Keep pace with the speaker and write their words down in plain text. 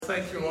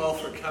thank you all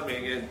for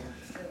coming. And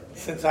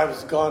since I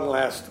was gone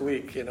last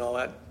week,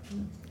 that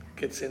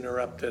gets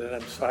interrupted,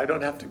 and I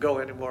don't have to go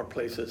any more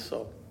places.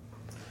 So,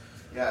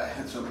 yeah, I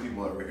had some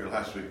people that were here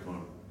last week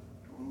going,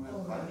 "Do we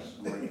have class?"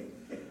 I'm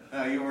like,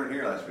 "No, you weren't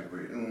here last week,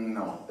 were you?"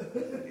 No.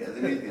 Yeah,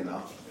 they need you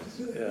now.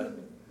 Yeah.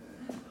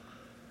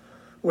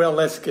 Well,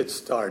 let's get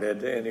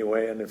started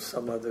anyway, and if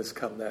some others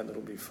come, then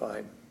it'll be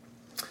fine.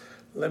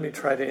 Let me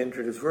try to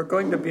introduce. We're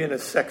going to be in a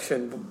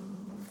section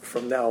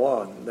from now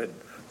on that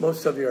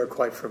most of you are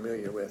quite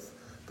familiar with,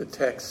 the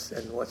text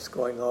and what's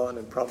going on,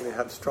 and probably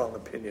have strong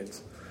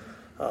opinions.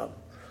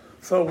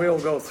 So we'll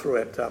go through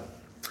it.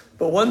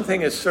 But one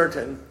thing is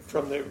certain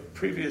from the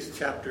previous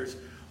chapters,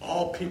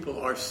 all people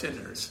are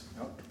sinners,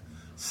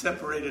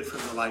 separated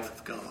from the life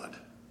of God.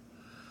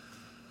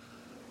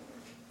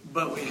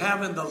 But we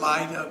have in the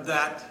light of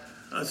that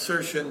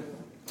assertion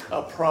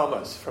a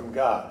promise from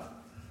God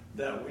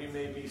that we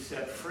may be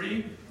set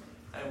free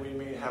and we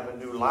may have a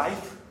new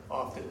life.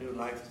 Often new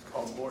life is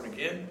called born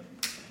again.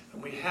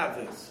 And we have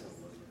this.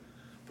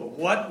 But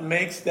what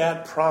makes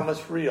that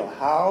promise real?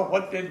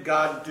 What did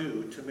God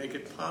do to make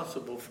it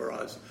possible for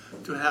us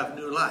to have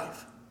new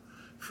life?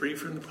 Free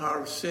from the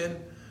power of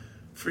sin,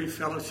 free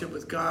fellowship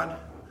with God.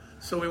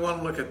 So we want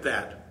to look at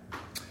that.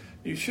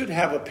 You should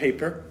have a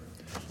paper.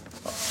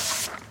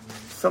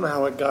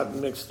 Somehow it got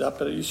mixed up,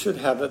 but you should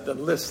have it that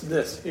lists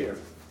this here.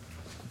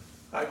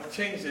 I've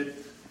changed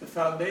it. The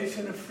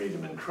foundation of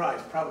freedom in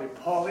Christ. Probably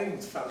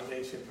Pauline's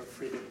foundation for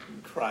freedom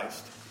in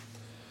Christ.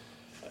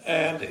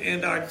 And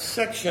in our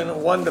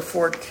section 1 to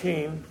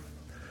 14,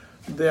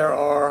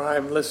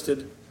 I've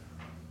listed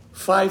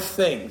 5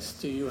 things.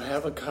 Do you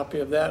have a copy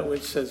of that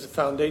which says the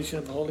foundation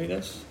of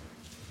holiness?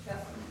 Yeah.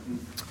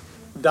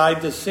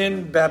 Died to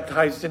sin,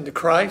 baptized into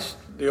Christ,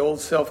 the old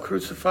self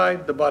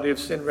crucified, the body of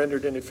sin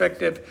rendered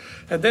ineffective.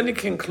 And then it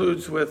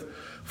concludes with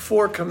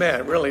 4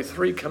 commands, really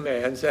 3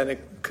 commands, and a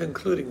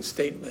concluding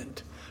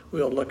statement.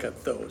 We'll look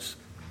at those.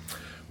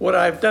 What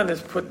I've done is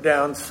put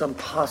down some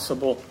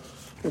possible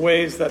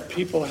ways that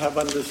people have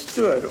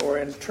understood or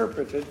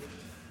interpreted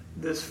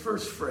this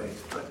first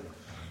phrase. But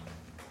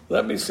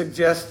let me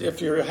suggest,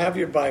 if you have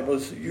your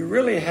Bibles, you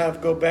really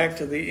go back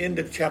to the end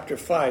of chapter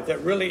 5. That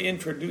really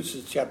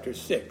introduces chapter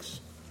 6.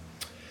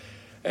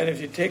 And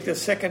if you take the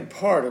second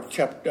part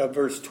of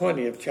verse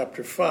 20 of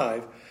chapter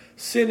 5,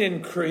 sin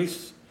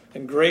increased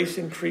and grace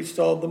increased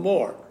all the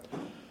more.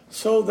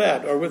 So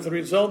that, or with the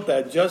result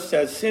that, just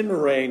as sin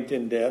reigned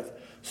in death,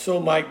 so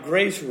might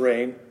grace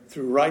reign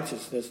through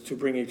righteousness to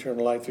bring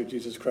eternal life through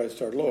Jesus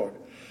Christ our Lord.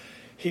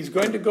 He's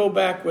going to go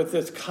back with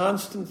this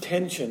constant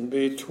tension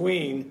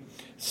between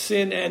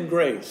sin and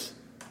grace.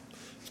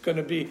 It's going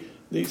to be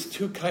these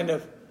 2 kind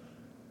of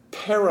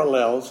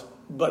parallels,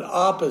 but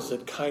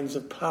opposite kinds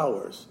of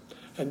powers.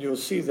 And you'll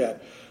see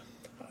that.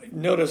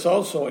 Notice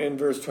also in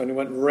verse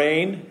 21,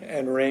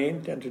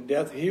 reigned unto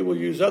death. He will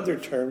use other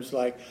terms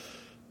like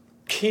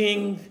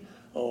king,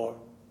 or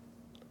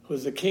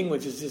who's the king,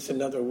 which is just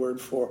another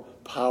word for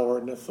power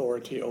and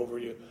authority over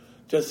you.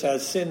 Just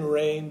as sin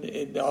reigned,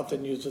 it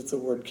often uses the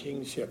word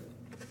kingship.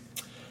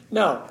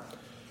 Now,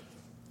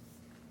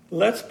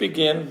 let's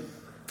begin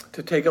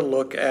to take a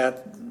look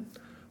at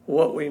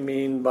what we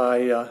mean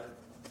by,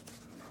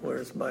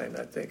 where's mine,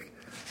 I think,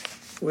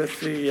 with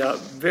the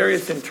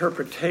various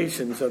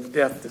interpretations of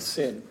death to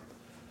sin.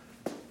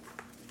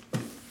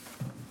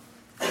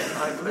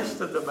 I've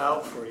listed them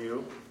out for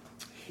you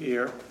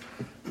here.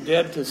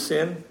 Dead to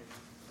sin.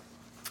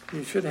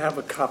 You should have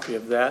a copy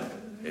of that.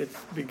 It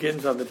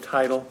begins on the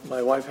title.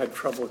 My wife had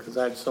trouble because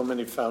I had so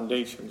many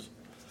foundations.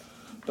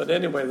 But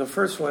anyway, the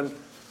first one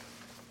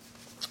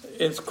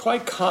is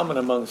quite common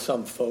among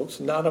some folks,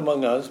 not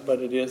among us, but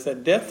it is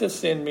that death to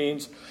sin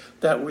means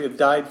that we have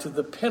died to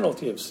the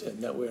penalty of sin,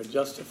 that we are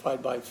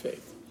justified by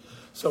faith.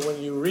 So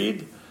when you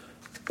read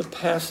the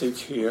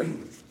passage here,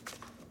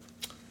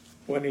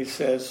 when he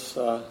says,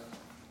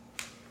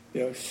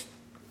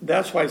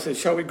 that's why he says,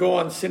 shall we go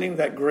on sinning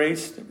that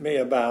grace may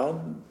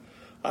abound?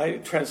 I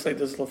translate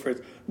this little phrase,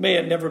 may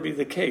it never be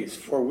the case.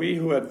 For we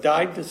who have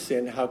died to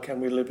sin, how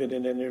can we live in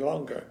it any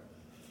longer?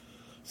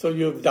 So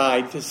you have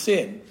died to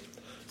sin.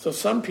 So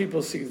some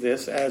people see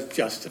this as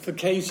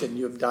justification.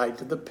 You have died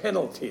to the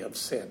penalty of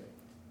sin.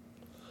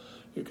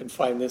 You can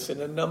find this in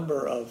a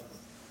number of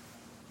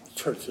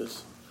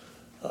churches,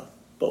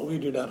 but we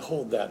do not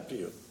hold that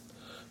view.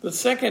 The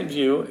second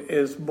view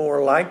is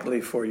more likely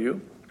for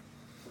you.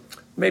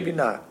 Maybe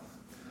not.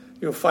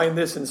 You'll find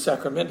this in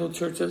sacramental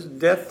churches.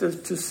 Death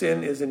to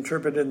sin is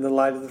interpreted in the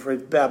light of the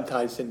phrase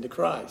baptized into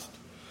Christ.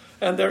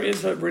 And there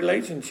is a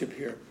relationship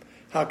here.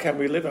 How can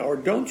we live? Or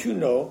don't you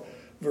know,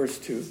 verse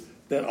 2,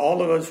 that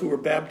all of us who were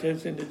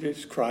baptized into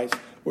Jesus Christ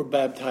were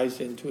baptized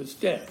into his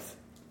death?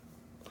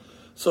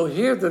 So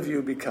here the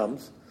view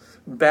becomes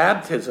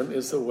baptism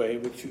is the way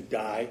which you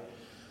die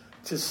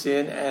to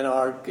sin and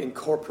are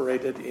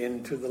incorporated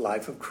into the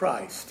life of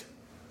Christ.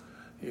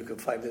 You can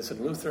find this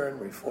in Lutheran,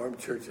 Reformed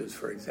churches,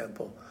 for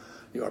example.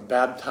 You are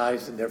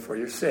baptized and therefore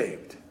you're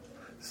saved.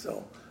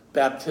 So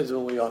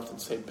baptism, we often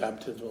say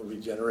baptismal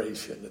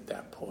regeneration at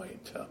that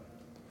point.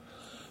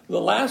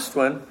 The last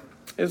one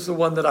is the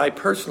one that I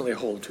personally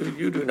hold to.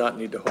 You do not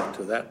need to hold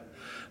to that.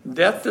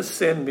 Death to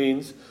sin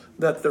means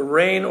that the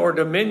reign or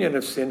dominion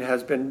of sin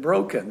has been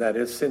broken. That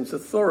is, sin's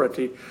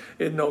authority,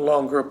 it no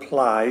longer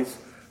applies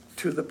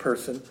to the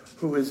person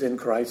who is in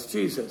Christ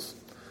Jesus.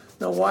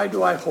 Now, why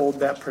do I hold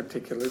that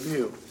particular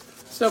view?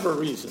 Several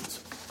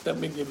reasons. Let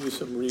me give you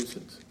some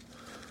reasons.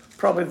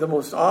 Probably the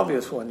most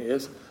obvious one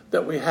is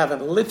that we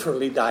haven't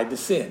literally died to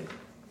sin.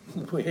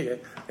 We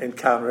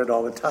encounter it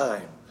all the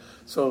time.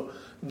 So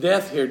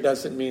death here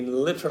doesn't mean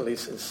literally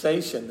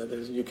cessation. That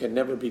is, you can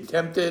never be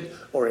tempted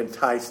or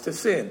enticed to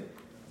sin.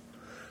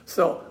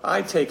 So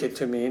I take it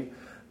to mean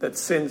that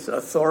sin's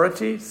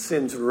authority,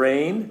 sin's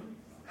reign,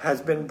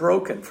 has been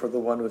broken for the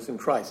one who is in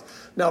Christ.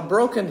 Now,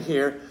 broken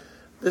here,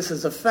 this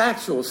is a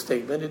factual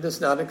statement. It is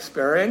not an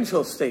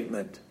experiential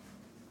statement,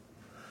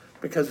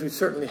 because we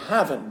certainly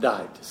haven't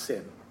died to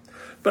sin.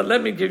 But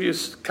let me give you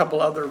a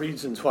couple other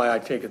reasons why I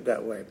take it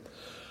that way.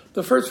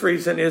 The first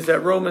reason is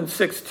that Romans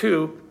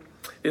 6:2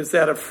 is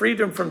that of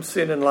freedom from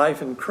sin and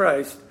life in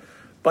Christ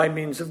by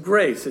means of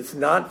grace. It's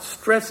not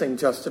stressing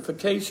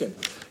justification.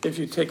 If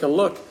you take a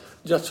look,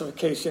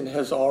 justification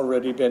has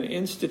already been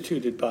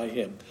instituted by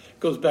him. It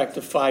goes back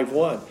to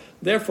 5:1.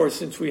 Therefore,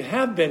 since we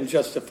have been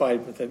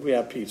justified with it, we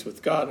have peace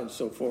with God and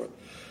so forth.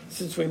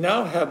 Since we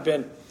now have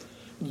been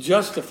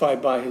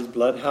justified by his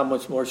blood, how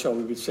much more shall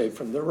we be saved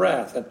from the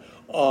wrath? And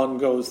on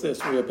goes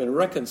this. We have been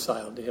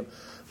reconciled to him.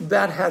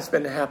 That has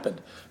been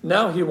happened.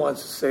 Now he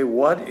wants to say,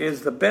 what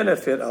is the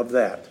benefit of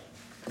that?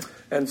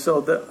 And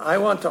so I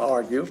want to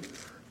argue,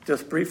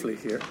 just briefly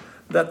here,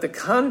 that the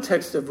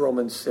context of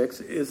Romans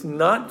 6 is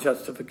not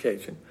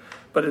justification,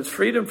 but it's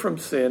freedom from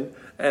sin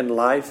and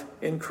life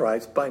in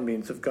Christ by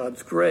means of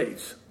God's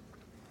grace.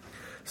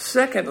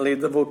 Secondly,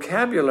 the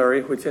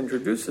vocabulary which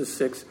introduces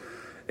 6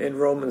 in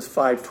Romans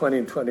 5:20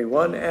 and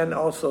 21, and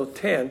also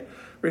 10,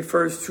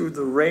 refers to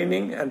the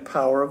reigning and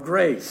power of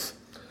grace.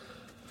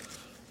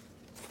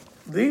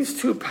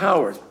 These two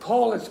powers,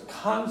 Paul is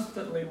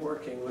constantly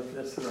working with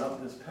this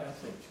throughout this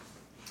passage.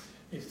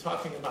 He's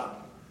talking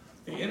about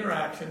the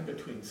interaction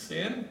between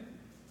sin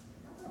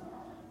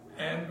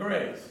and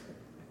grace.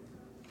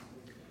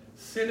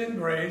 Sin and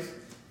grace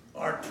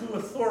are two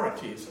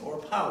authorities or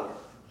power.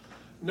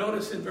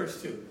 Notice in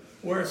verse 2,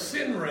 where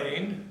sin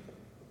reigned,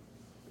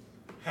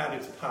 had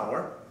its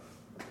power,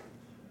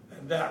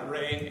 and that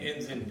reign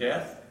ends in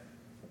death.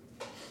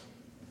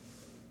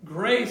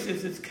 Grace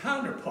is its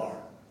counterpart.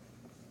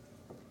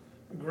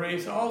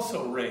 Grace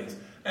also reigns.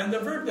 And the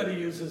verb that he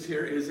uses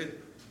here is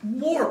it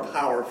more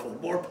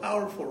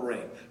powerful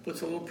reign.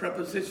 Puts a little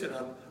preposition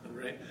on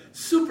reign.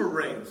 Super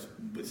reigns,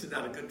 which is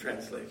not a good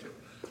translation.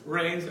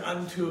 Reigns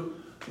unto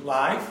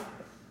life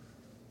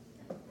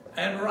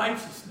and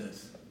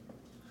righteousness.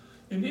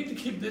 You need to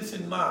keep this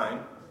in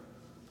mind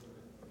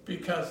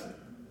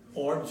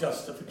or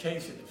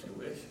justification, if you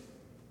wish.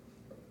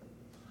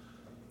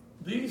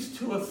 These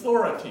two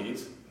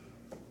authorities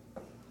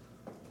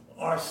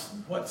are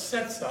what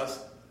sets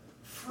us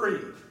free.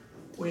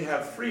 We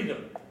have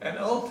freedom, and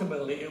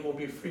ultimately it will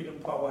be freedom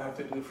Paul will have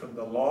to do from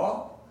the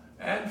law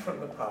and from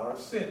the power of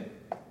sin.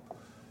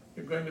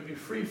 You're going to be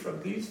free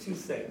from these two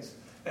things,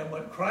 and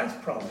what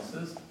Christ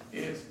promises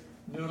is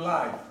new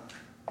life,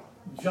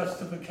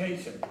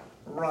 justification,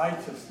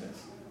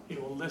 righteousness. He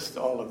will list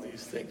all of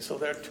these things. So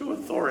there are two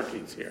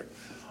authorities here,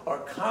 are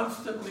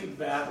constantly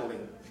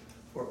battling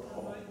for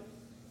Paul.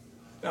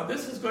 Now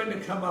this is going to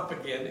come up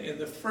again in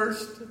the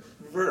first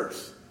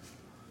verse,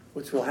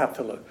 which we'll have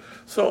to look.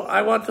 So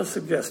I want to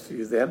suggest to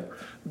you then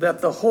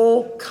that the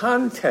whole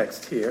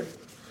context here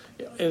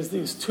is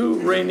these two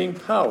reigning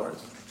powers.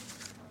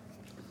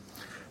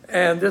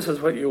 And this is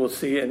what you will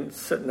see in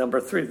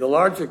number 3. The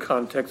larger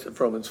context of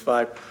Romans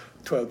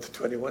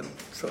 5:12-21.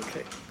 It's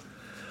okay.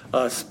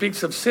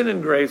 Speaks of sin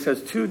and grace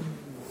as two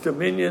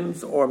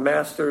dominions or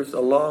masters,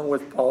 along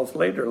with Paul's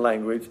later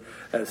language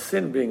as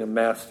sin being a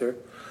master.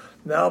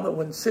 Now that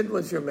when sin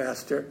was your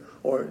master,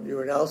 or you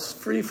are now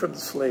free from the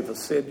slave of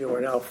sin, you are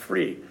now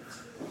free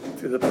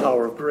through the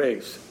power of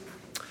grace.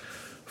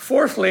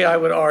 Fourthly, I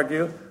would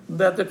argue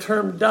that the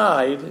term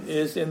died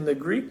is in the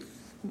Greek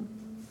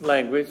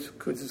language,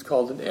 which is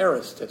called an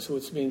aristos,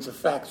 which means a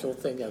factual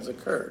thing has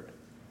occurred,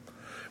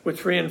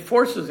 which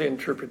reinforces the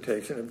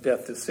interpretation of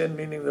death to sin,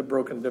 meaning the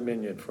broken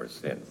dominion for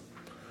sin.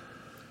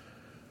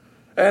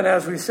 And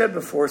as we said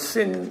before,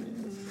 sin,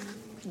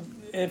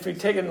 if we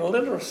take it in a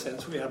literal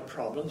sense, we have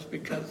problems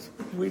because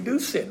we do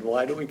sin.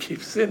 Why do we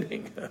keep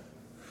sinning?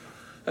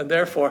 And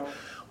therefore,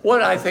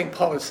 what I think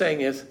Paul is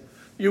saying is,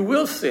 you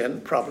will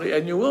sin, probably,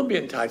 and you will be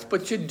enticed,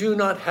 but you do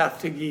not have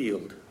to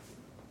yield.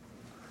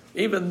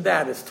 Even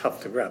that is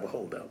tough to grab a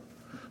hold of.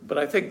 But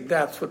I think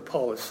that's what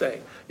Paul is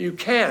saying. You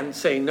can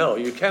say no.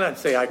 You cannot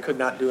say, I could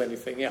not do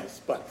anything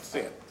else but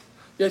sin.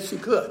 Yes, you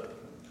could.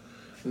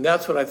 And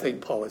that's what I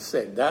think Paul is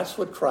saying. That's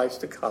what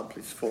Christ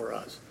accomplished for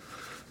us.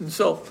 And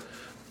so,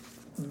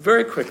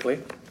 very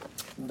quickly,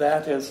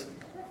 that is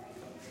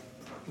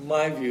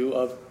my view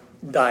of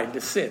died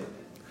to sin.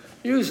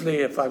 Usually,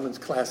 if I'm in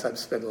class, I'd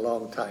spend a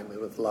long time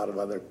with a lot of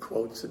other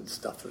quotes and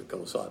stuff that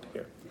goes on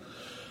here.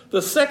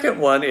 The second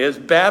one is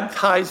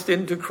baptized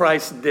into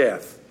Christ's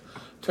death.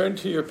 Turn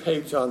to your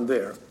page on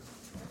there.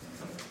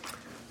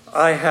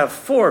 I have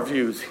 4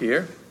 views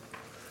here.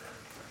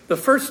 The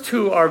first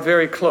 2 are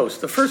very close.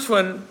 The first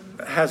one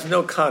has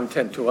no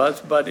content to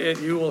us, but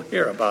you will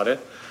hear about it.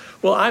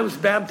 Well, I was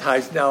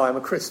baptized, now I'm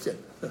a Christian.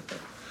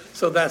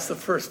 So that's the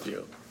first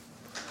view.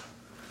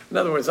 In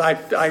other words,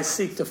 I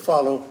seek to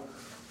follow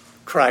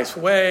Christ's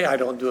way. I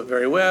don't do it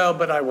very well,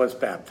 but I was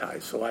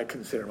baptized, so I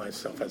consider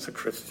myself as a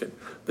Christian.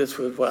 This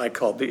was what I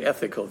called the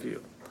ethical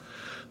view.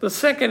 The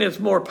second is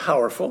more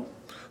powerful,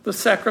 the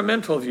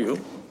sacramental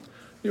view.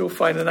 You'll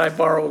find, and I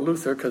borrow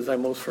Luther because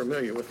I'm most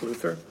familiar with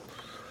Luther.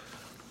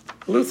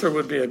 Luther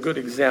would be a good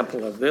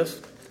example of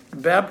this.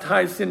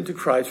 Baptized into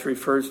Christ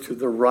refers to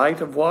the rite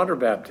of water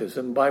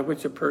baptism by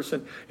which a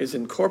person is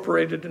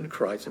incorporated into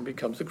Christ and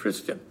becomes a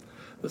Christian.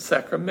 The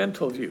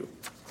sacramental view.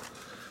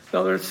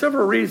 Now, there are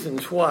several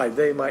reasons why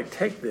they might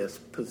take this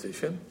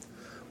position.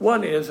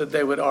 One is that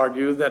they would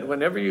argue that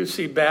whenever you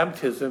see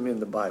baptism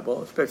in the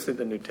Bible, especially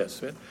the New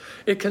Testament,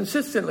 it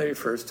consistently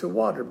refers to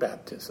water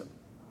baptism.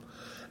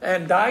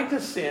 And died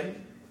to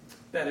sin,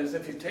 that is,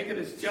 if you take it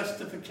as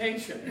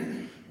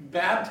justification,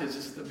 baptism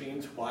is the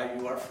means why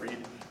you are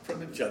freed from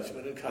the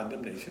judgment and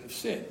condemnation of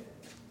sin.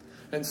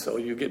 And so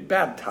you get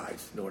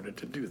baptized in order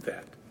to do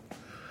that.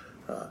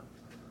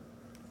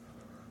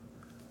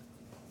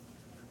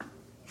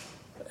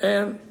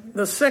 And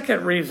the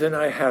second reason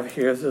I have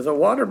here is that the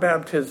water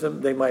baptism,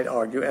 they might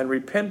argue, and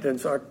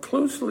repentance are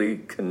closely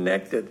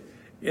connected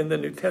in the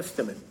New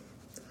Testament.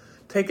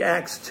 Take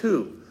Acts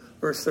 2,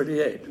 verse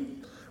 38.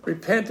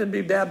 Repent and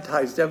be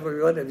baptized,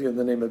 every one of you, in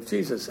the name of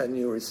Jesus, and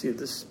you will receive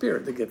the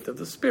Spirit, the gift of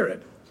the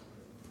Spirit.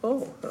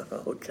 Oh,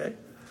 okay.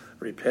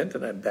 Repent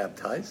and I'm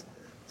baptized.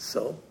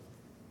 So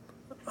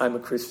I'm a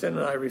Christian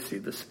and I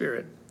receive the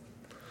Spirit.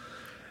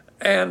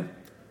 And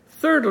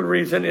third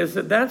reason is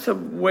that that's a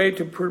way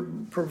to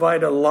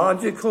provide a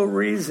logical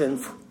reason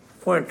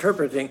for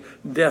interpreting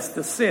death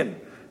to sin,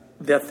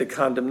 death to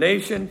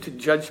condemnation, to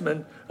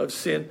judgment of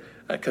sin,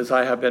 because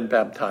I have been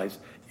baptized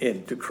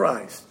into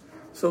Christ.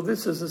 So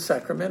this is a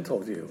sacramental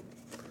view.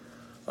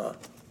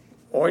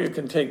 Or you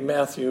can take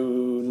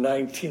Matthew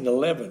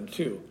 19:11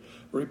 too.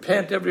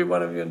 Repent, every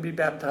one of you, and be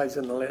baptized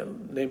in the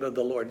name of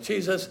the Lord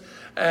Jesus,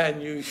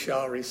 and you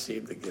shall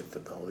receive the gift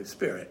of the Holy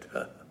Spirit.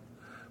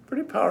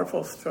 Pretty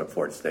powerful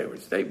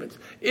statements,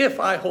 if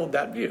I hold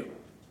that view.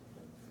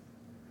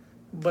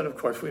 But of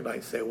course we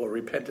might say, well,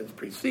 repentance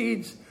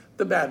precedes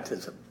the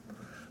baptism.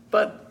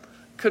 But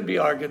could be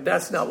argued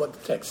that's not what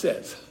the text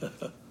says.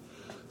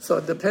 So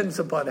it depends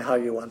upon how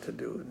you want to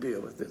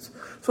deal with this.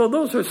 So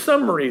those are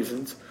some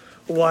reasons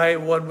why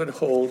one would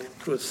hold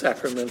to a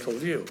sacramental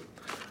view.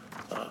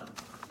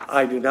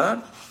 I do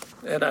not,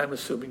 and I'm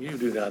assuming you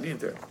do not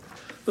either.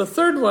 The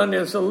third one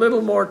is a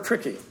little more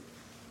tricky.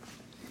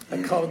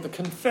 I call it the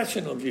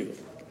confessional view.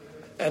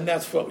 And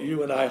that's what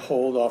you and I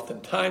hold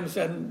oftentimes,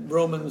 and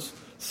Romans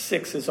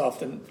 6 is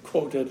often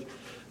quoted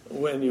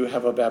when you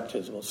have a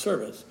baptismal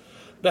service.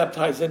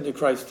 Baptized into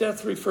Christ's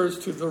death refers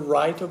to the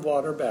rite of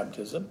water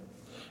baptism,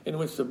 in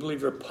which the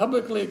believer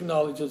publicly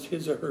acknowledges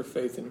his or her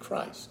faith in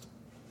Christ.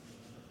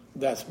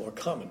 That's more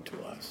common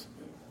to us.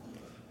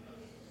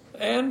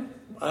 And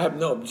I have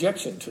no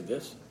objection to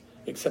this,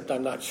 except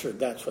I'm not sure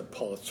that's what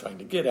Paul is trying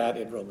to get at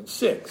in Romans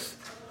 6.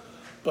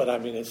 But I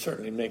mean, it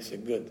certainly makes a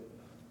good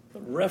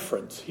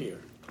reference here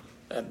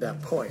at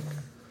that point.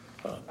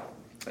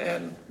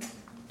 And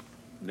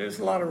there's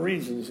a lot of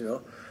reasons,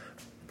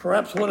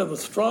 Perhaps one of the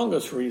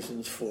strongest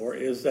reasons for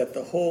is that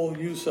the whole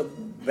use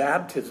of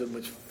baptism,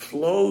 which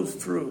flows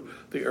through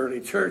the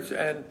early church,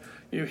 and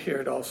you hear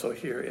it also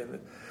here,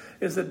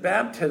 is that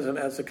baptism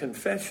as a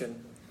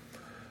confession,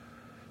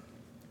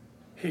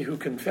 he who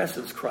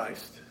confesses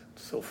Christ,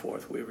 so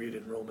forth, we read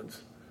in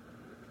Romans.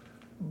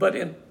 But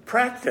in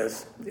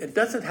practice, it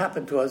doesn't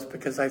happen to us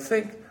because I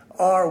think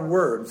our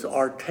words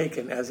are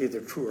taken as either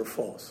true or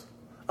false.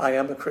 I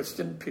am a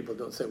Christian. People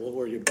don't say, well,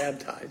 were you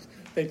baptized?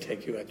 They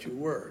take you at your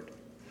word.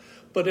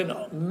 But in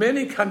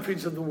many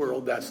countries of the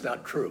world, that's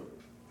not true.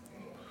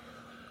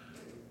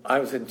 I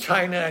was in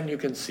China, and you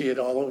can see it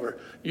all over.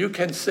 You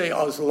can say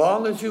as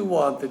long as you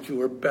want that you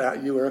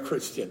were a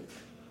Christian.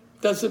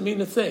 Doesn't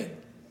mean a thing.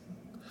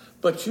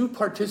 But you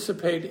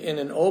participate in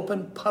an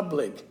open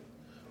public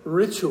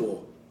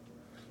ritual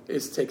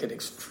is taken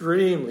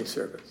extremely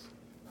serious.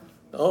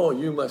 Oh,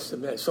 you must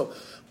admit. So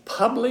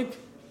public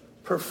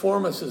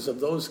performances of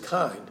those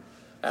kind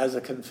as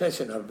a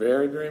confession are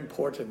very, very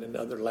important in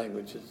other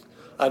languages.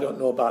 I don't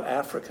know about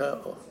Africa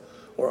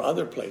or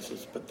other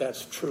places, but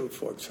that's true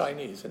for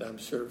Chinese, and I'm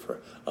sure for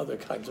other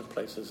kinds of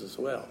places as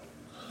well.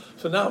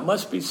 So now it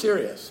must be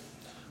serious.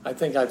 I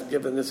think I've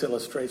given this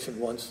illustration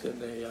once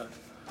in a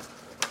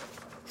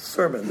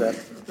sermon that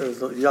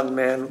there's a young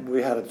man,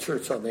 we had a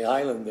church on the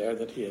island there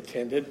that he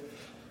attended.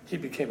 He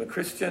became a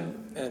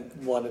Christian and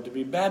wanted to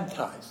be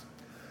baptized.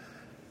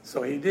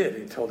 So he did.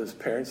 He told his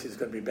parents he's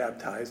going to be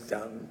baptized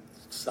down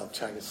South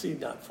China Sea,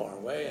 not far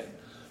away, and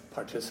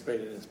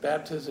participated in his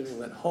baptism. He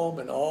went home,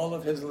 and all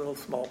of his little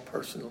small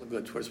personal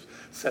goods were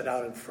set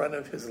out in front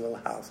of his little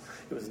house.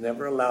 He was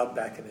never allowed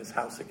back in his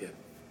house again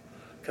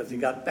because he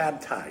got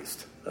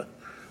baptized.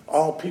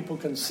 All people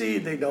can see,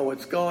 they know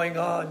what's going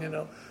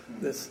on,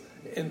 this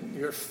in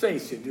your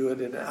face. You do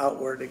it in an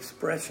outward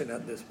expression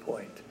at this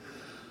point.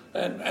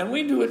 And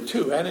we do it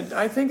too. And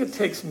I think it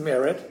takes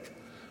merit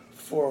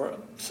for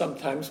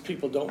sometimes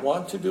people don't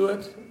want to do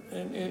it,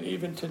 and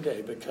even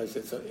today, because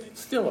it's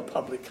still a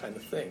public kind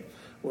of thing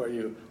where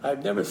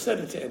I've never said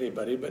it to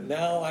anybody, but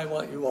now I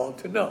want you all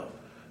to know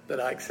that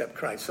I accept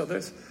Christ. So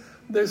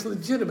there's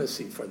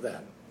legitimacy for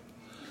that.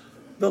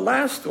 The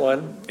last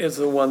one is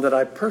the one that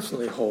I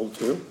personally hold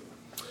to.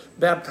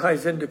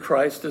 Baptized into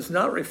Christ does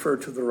not refer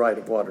to the rite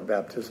of water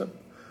baptism.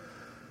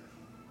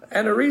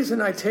 And the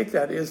reason I take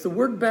that is the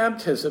word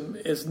baptism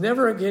is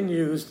never again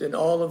used in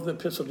all of the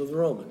Epistle to the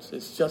Romans.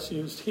 It's just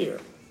used here.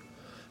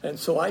 And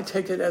so I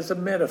take it as a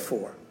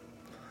metaphor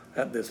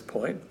at this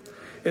point.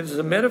 It is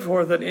a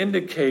metaphor that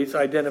indicates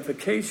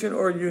identification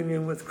or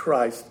union with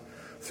Christ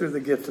through the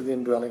gift of the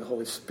indwelling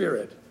Holy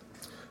Spirit.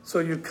 So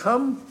you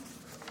come,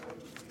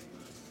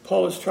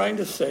 Paul is trying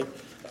to say,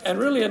 and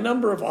really a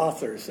number of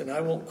authors, and I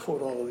won't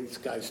quote all of these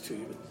guys to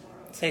you,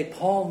 say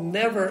Paul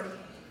never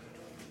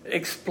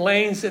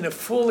explains in a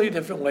fully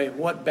different way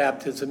what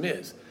baptism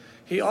is.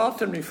 He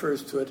often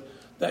refers to it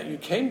that you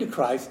came to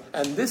Christ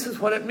and this is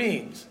what it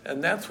means.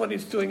 And that's what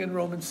he's doing in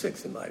Romans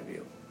 6 in my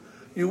view.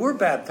 You were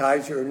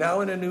baptized, you're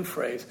now in a new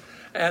phrase,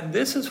 and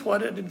this is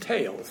what it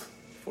entails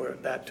for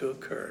that to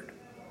occur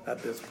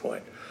at this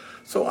point.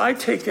 So I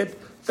take it,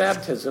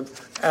 baptism,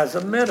 as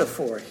a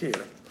metaphor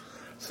here.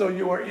 So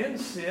you are in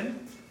sin.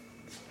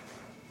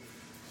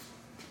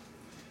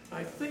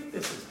 I think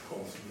this is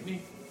Paul's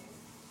meaning.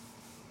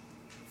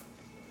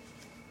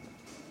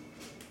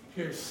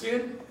 Here's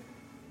sin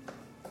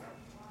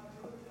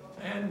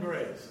and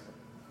grace.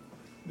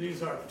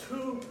 These are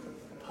two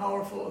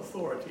powerful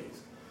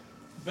authorities.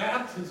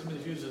 Baptism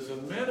is used as a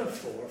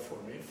metaphor for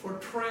me for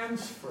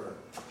transfer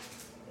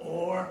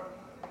or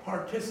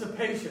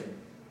participation.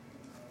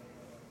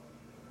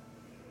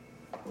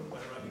 What am I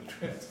writing?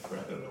 Transfer?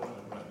 I don't know what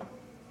I'm writing.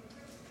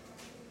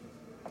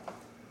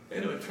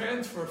 Anyway,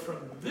 transfer from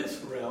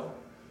this realm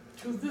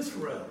to this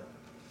realm.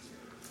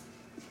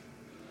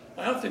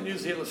 I often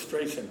use the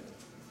illustration,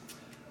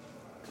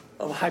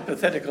 a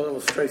hypothetical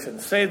illustration.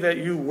 Say that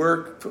you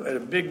work at a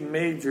big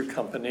major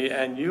company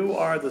and you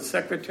are the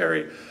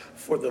secretary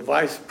for the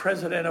vice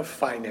president of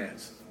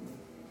finance.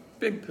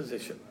 Big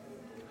position.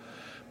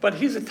 But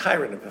he's a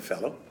tyrant of a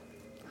fellow.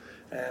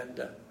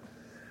 And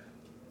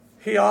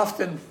he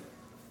often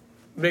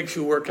makes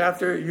you work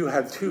after. You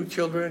have 2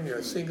 children, you're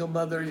a single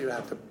mother, you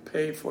have to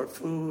pay for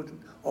food,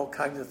 all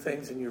kinds of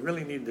things, and you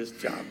really need this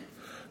job.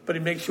 But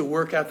he makes you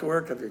work after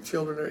work. If your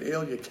children are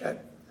ill, you can't.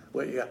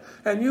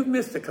 And you've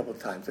missed a couple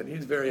times, and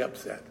he's very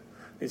upset.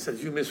 He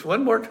says, you miss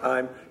one more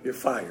time, you're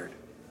fired.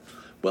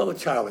 Well, the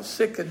child is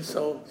sick, and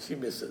so she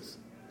misses.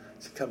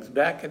 She comes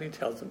back, and he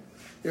tells him,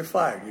 you're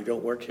fired. You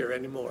don't work here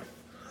anymore.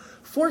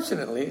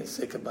 Fortunately,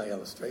 sake of my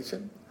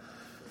illustration,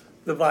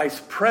 the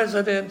vice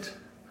president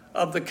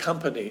of the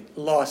company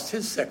lost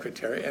his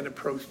secretary and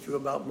approached you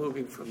about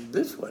moving from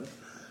this one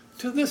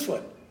to this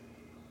one.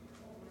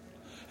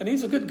 And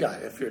he's a good guy.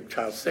 If your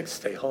child's sick,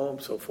 stay home,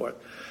 so forth.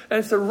 And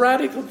it's a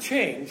radical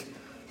change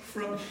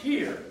from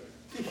here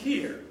to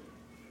here.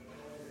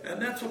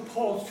 And that's what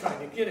Paul's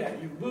trying to get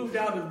at. You moved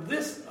out of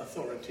this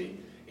authority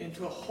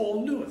into a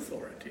whole new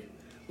authority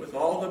with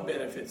all the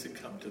benefits that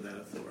come to that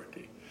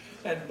authority.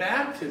 And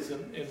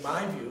baptism, in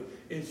my view,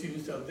 is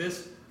used of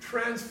this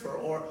transfer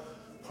or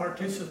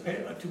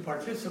to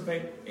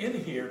participate in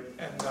here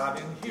and not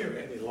in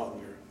here any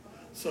longer.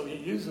 So he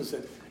uses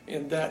it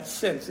in that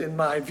sense, in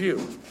my view.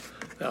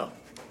 Now,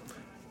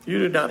 you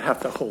do not have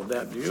to hold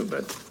that view,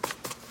 but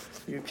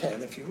you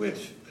can if you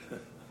wish.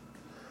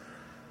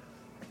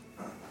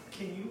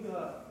 Can you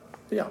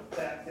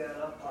back that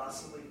up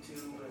possibly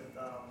too with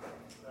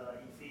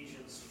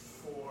Ephesians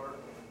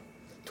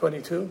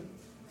 4:22?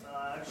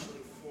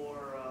 Actually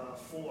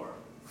 4:4.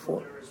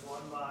 For there is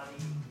one body,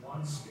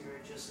 one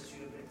spirit, just as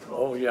you have been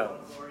called. One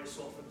glorious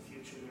hope in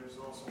the future. There is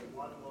also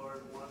one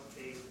Lord, one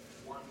faith,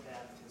 one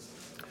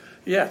baptism.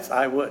 Yes,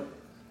 I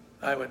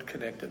would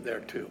connect it there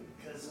too.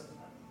 Because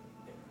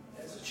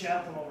as a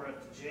chaplain over at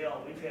the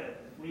jail, we've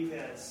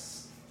had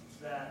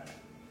that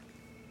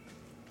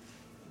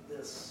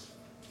this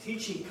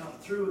teaching come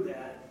through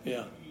that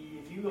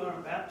if you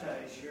aren't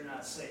baptized, you're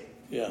not saved.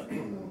 Yeah.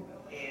 And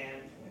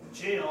the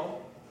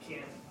jail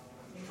can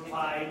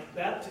provide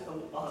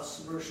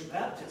submersion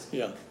baptism.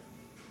 Yeah.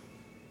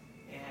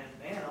 And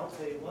man, I'll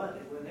tell you what,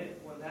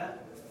 when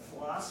that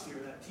philosophy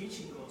or that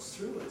teaching goes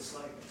through, it's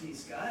like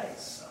these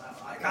guys,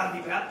 I gotta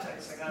be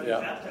baptized. I gotta be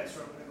baptized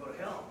or I'm gonna go to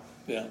hell.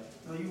 Yeah.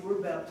 No, you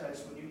were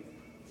baptized when you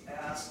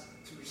asked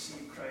to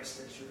receive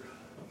Christ as your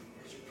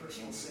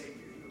personal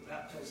Savior. You were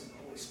baptized in the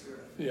Holy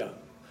Spirit. Yeah.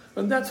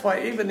 And that's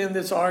why even in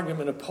this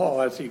argument of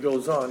Paul, as he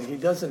goes on, he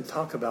doesn't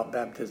talk about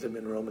baptism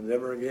in Romans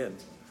ever again.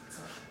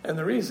 And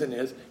the reason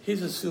is,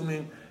 he's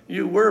assuming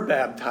you were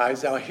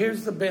baptized. Now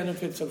here's the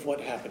benefits of what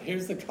happened.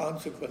 Here's the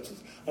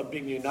consequences of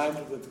being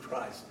united with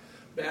Christ.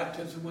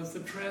 Baptism was the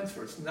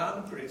transfer. It's not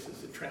of grace,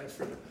 it's the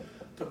transfer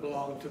to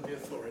belong to the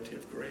authority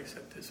of grace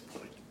at this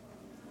point.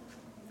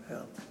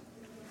 Yeah.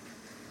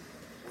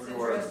 It's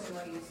interesting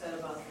what you said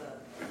about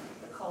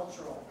the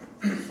cultural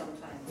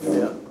sometimes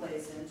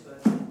plays into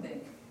it. I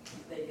think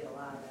they get a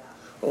lot of that.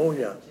 Oh,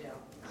 yeah.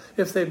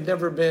 If they've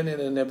never been in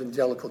an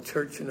evangelical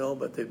church,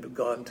 but they've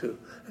gone to,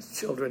 as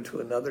children, to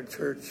another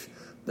church,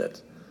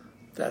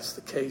 that's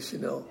the case,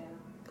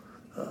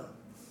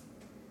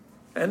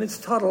 And it's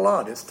taught a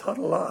lot. It's taught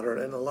a lot,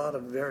 or in a lot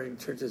of varying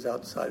churches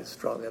outside a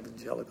strong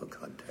evangelical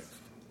context.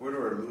 Where do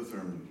our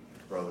Lutheran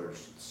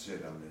brothers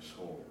sit on this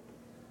whole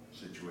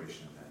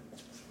situation then?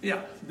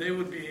 Yeah, they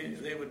would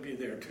be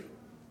there too.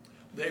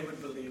 They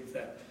would believe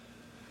that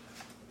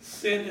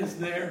sin is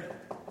there,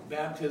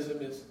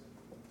 baptism is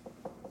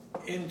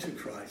into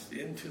Christ,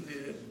 into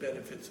the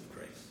benefits of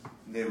grace.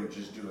 They would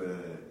just do it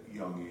at a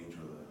young age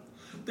with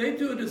it. They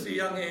do it as a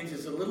young age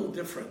is a little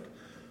different.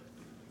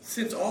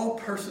 Since all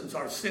persons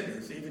are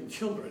sinners, even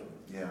children,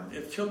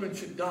 if children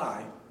should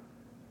die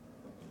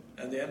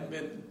and they haven't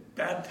been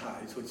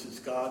baptized, which is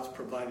God's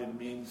provided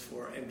means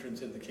for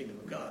entrance in the kingdom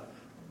of God,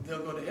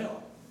 they'll go to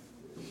hell.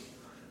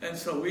 And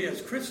so we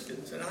as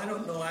Christians, and I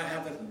don't know, I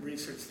haven't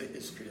researched the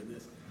history of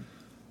this,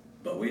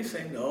 but we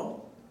say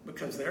no,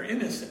 because they're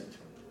innocent.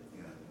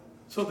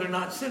 So they're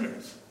not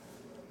sinners.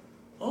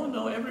 Oh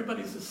no,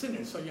 everybody's a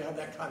sinner, so you have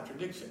that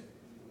contradiction.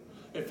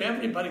 If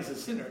everybody's a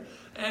sinner,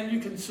 and you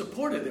can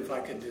support it if I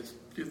could just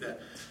do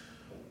that.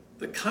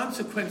 The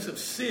consequence of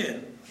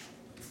sin,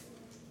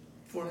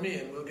 for me,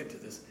 and we'll get to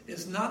this,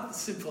 is not the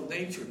sinful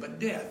nature, but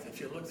death. If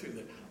you look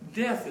through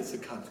death is the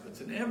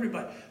consequence. And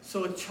everybody,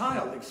 so a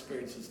child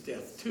experiences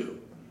death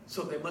too.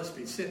 So they must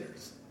be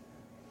sinners.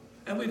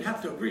 And we'd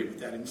have to agree with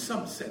that in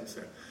some sense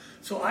there.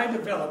 So I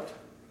developed,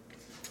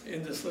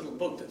 in this little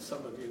book that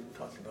some of you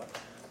talked about,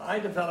 I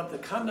developed the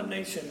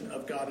condemnation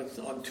of God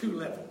on two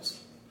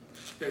levels.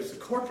 There's the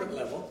corporate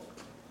level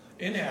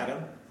in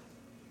Adam,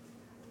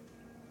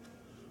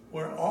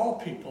 where all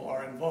people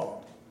are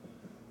involved.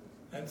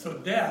 And so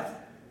death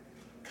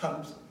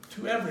comes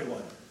to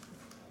everyone,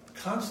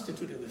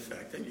 constituting the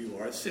fact that you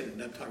are a sinner.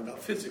 And I'm talking about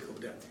physical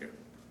death here.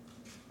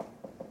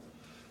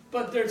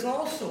 But there's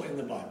also in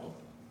the Bible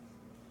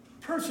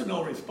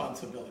personal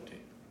responsibility.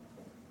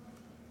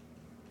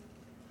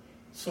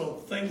 So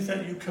things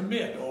that you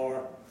commit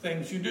or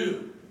things you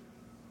do,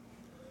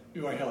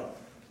 you are held.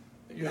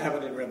 You have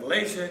it in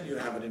Revelation, you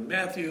have it in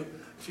Matthew.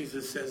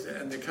 Jesus says,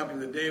 and there coming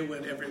the day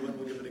when everyone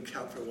will give an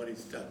account for what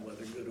he's done,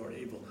 whether good or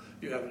evil.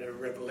 You have it in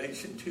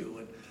Revelation too.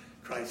 When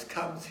Christ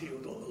comes, he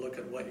will look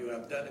at what you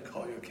have done and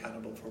call you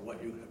accountable for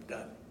what you have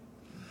done.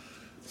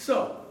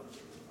 So,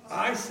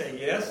 I say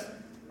yes.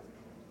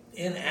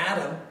 In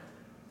Adam,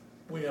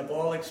 we have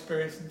all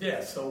experienced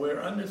death, so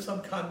we're under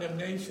some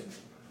condemnation.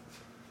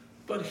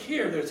 But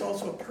here, there's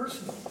also a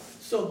personal.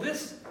 So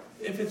this,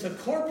 if it's a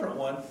corporate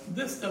one,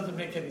 this doesn't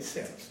make any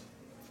sense.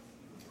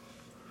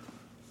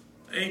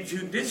 A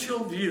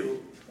judicial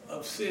view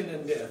of sin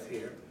and death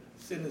here.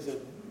 Sin is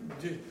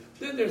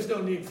then there's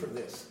no need for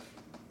this.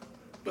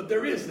 But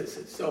there is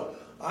this. So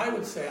I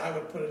would say, I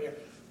would put it here,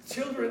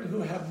 children who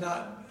have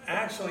not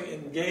actually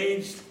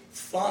engaged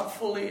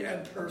thoughtfully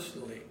and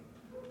personally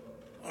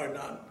are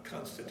not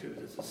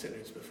constituted as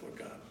sinners before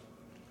God.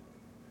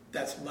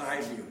 That's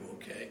my view,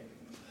 okay?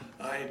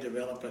 I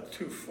develop a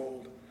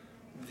twofold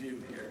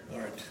view here,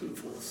 or a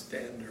twofold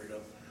standard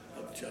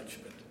of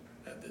judgment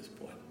at this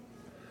point.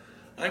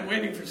 I'm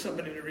waiting for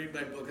somebody to read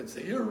my book and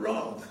say, you're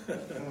wrong.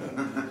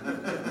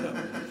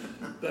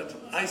 But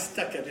I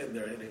stuck it in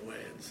there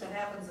anyway. And so. It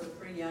happens at a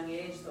pretty young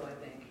age, though, I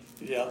think.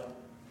 Yeah.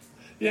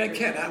 Yeah, it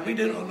can. We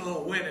don't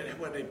know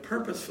when they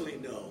purposefully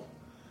know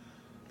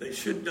they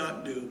should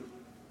not do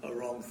a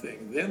wrong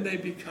thing. Then they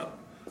become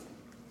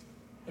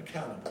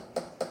accountable.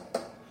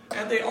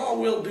 And they all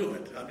will do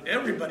it. I mean,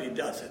 everybody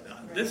does it.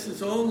 This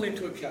is only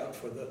to account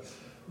for the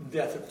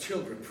death of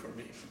children for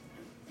me.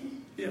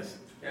 Yes?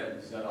 Yeah,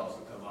 does that also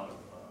come out of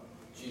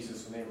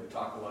Jesus when they were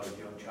talking about his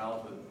young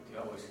childhood? They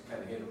always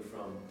kind of hit him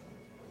from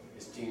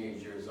his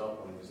teenage years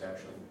up when he was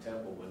actually in the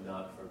temple, but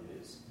not from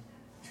his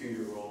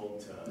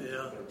 2-year-old to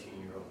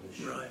 13-year-old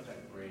right.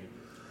 Type grade.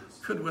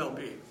 Could well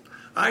be.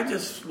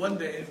 One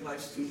day my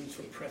students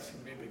were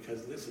pressing me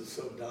because this is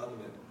so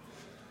dominant.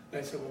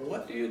 I said, well,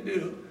 what do you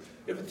do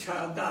if a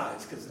child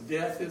dies? Because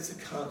death is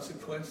the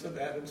consequence of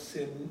Adam's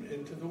sin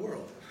into the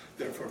world.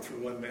 Therefore,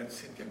 through one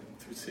man's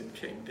sin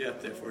came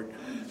death. Therefore,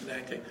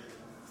 man came.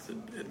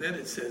 And then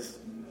it says,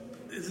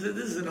 this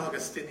is an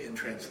Augustinian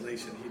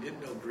translation. He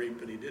didn't know Greek,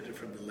 but he did it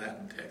from the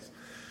Latin text.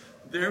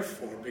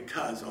 Therefore,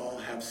 because all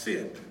have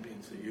sinned, it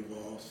means that you've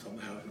all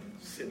somehow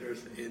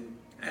sinners in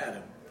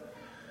Adam.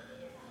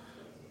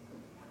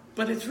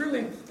 But it's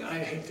really, I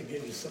hate to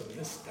give you some of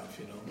this stuff,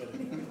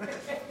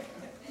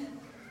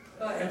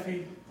 but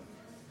Effie,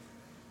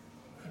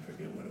 I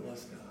forget what it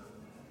was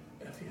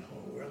now. Effie Ho,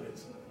 where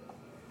is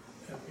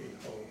it? Effie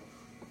Ho.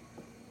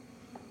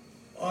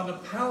 On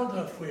account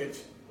of which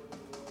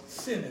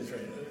sin is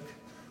reigned.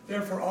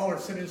 Therefore, all are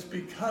sinners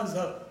because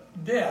of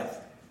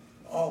death.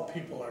 All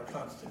people are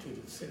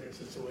constituted sinners,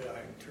 is the way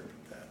I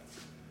interpret that.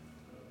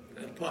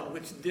 And upon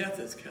which death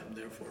has come,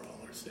 therefore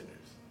all are sinners.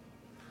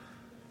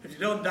 If you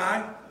don't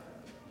die,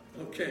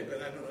 okay,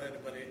 but I don't know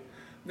anybody.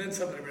 Then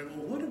somebody will,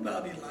 well, what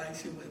about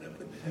Elisha went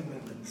up into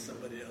heaven and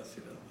somebody else,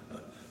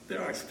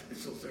 There are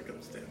special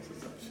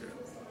circumstances, I'm sure.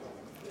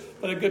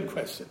 But a good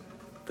question.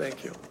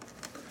 Thank you.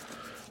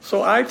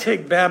 So I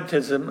take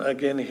baptism,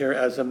 again here,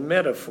 as a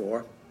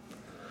metaphor.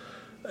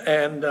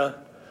 And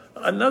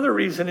another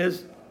reason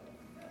is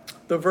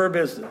the verb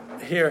is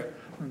here,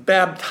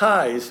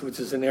 baptized, which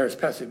is an aorist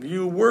passive.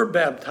 You were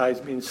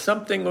baptized means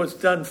something was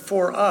done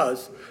for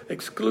us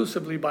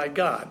exclusively by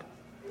God.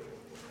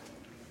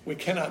 We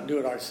cannot do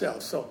it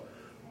ourselves. So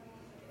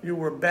you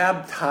were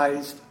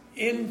baptized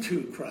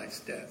into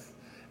Christ's death.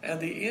 And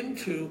the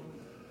into,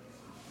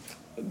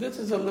 this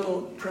is a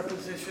little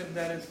preposition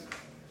that is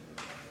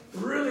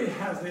really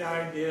has the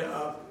idea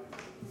of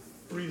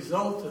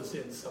results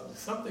in something.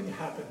 Something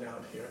happened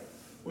out here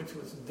which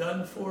was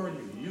done for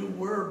you. You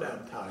were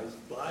baptized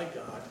by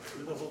God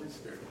through the Holy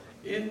Spirit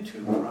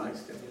into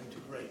Christ and into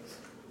grace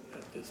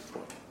at this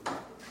point.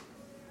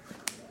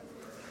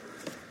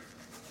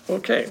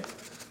 Okay.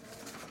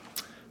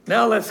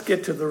 Now let's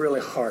get to the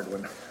really hard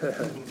one,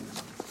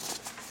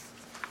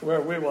 where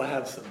we will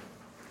have some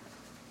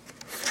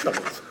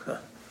troubles.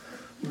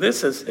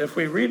 This is, if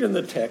we read in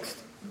the text,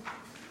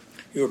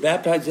 you were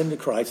baptized into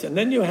Christ, and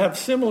then you have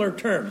similar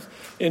terms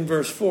in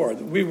verse 4.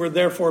 We were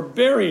therefore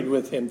buried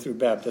with him through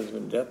baptism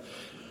and death,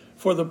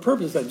 for the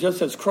purpose that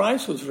just as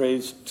Christ was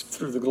raised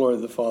through the glory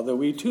of the Father,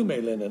 we too may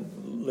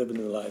live a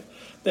new life.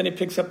 Then he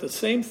picks up the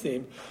same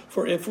theme,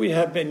 for if we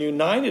have been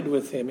united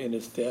with him in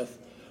his death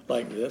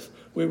like this,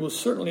 we will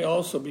certainly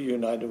also be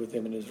united with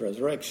him in his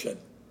resurrection.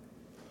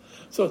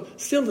 So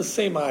still the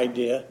same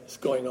idea is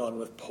going on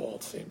with Paul,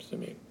 it seems to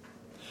me.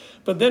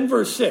 But then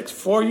verse 6,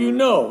 for you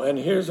know, and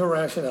here's a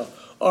rationale,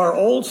 our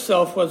old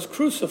self was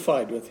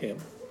crucified with him.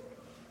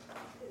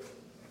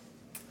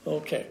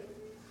 Okay.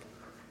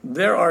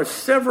 There are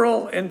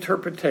several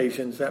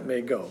interpretations that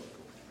may go.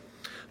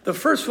 The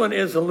first one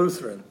is a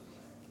Lutheran.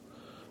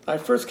 I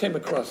first came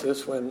across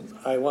this when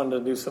I wanted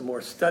to do some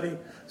more study,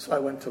 so I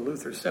went to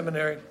Luther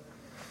Seminary.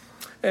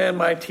 And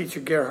my teacher,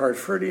 Gerhard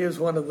Forde, is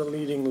one of the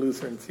leading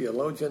Lutheran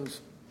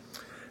theologians.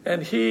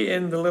 And he,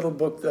 in the little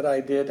book that I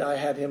did, I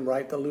had him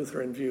write the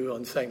Lutheran view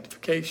on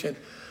sanctification.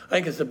 I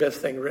think it's the best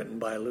thing written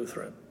by a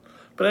Lutheran.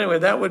 But anyway,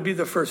 that would be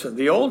the first one.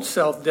 The old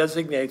self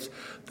designates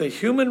the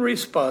human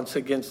response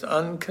against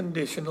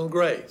unconditional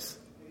grace.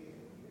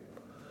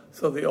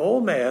 So the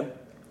old man,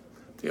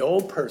 the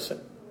old person,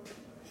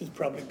 is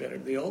probably better.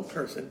 The old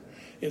person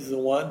is the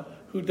one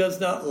who does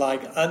not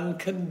like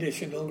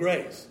unconditional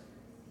grace.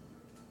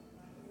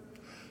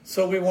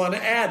 So we want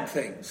to add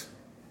things.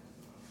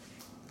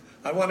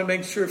 I want to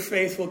make sure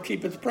faith will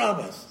keep its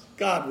promise.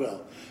 God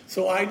will.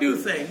 So I do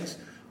things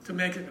to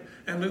make it.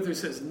 And Luther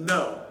says,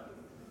 no.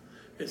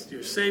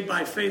 You're saved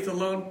by faith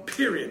alone,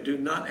 period. Do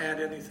not add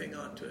anything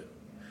onto it.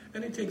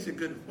 And he takes a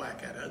good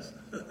whack at us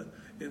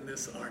in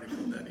this article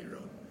that he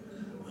wrote.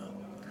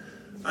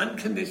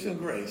 Unconditional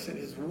grace. It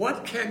is,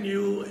 what can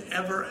you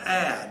ever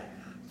add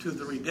to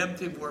the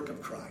redemptive work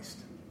of Christ?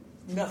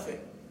 Nothing.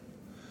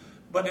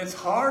 But it's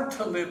hard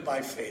to live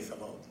by faith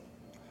alone.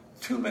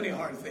 Too many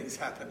hard things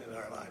happen in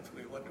our lives.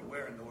 We wonder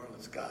where in the world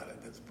is God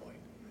at this point.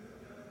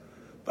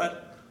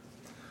 But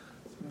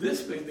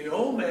this being, the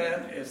old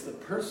man is the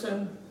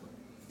person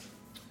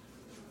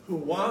who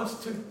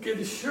wants to get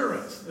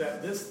assurance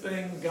that this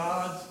thing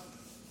God's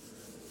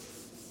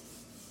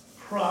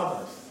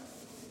promised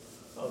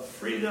of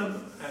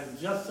freedom and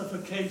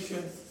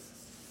justification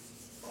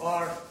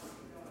are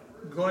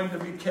going to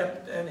be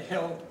kept and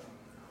held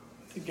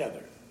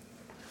together.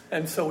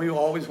 And so we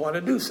always want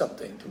to do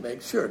something to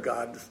make sure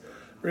God's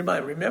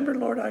remember,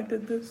 Lord, I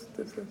did this.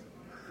 I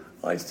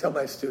always tell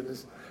my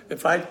students,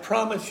 if I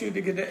promise you to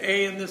get an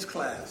A in this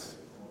class,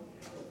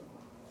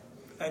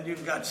 and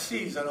you've got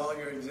C's on all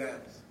your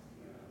exams,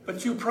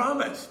 but you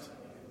promised.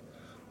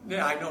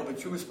 Yeah, I know,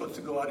 but you were supposed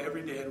to go out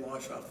every day and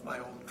wash off my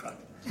old truck.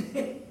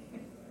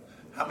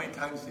 How many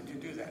times did you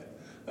do that?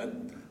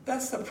 And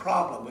that's the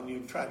problem when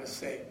you try to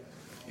say,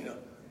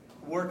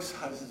 works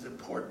is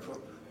important for.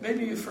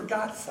 Maybe you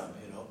forgot some,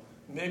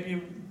 Maybe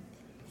you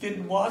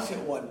didn't wash it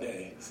one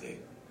day, see.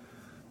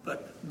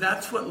 But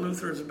that's what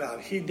Luther is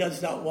about. He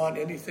does not want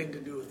anything to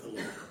do with the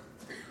Lord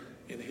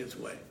in his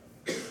way.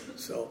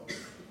 So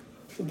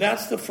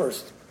that's the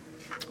first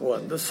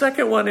one. The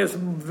second one is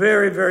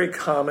very, very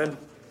common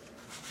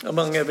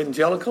among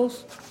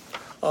evangelicals.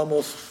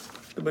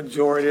 Almost the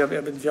majority of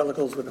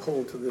evangelicals would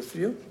hold to this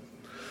view.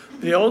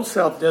 The old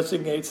self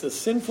designates the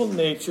sinful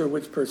nature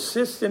which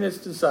persists in its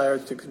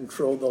desires to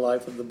control the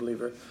life of the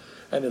believer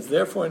and is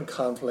therefore in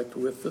conflict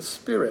with the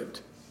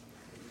Spirit.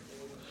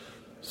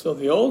 So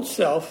the old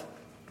self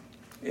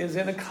is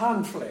in a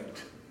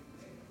conflict.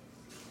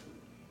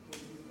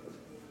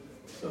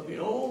 So the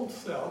old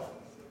self,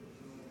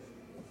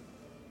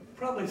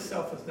 probably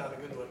self is not a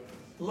good one.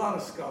 A lot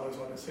of scholars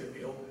want to say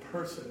the old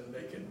person and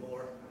make it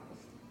more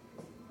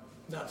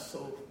not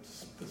so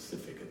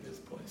specific at this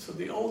point. So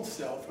the old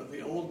self, or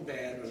the old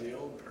man, or the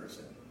old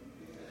person,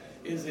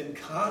 is in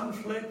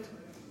conflict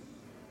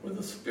with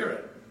the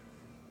spirit,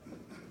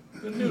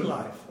 the new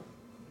life.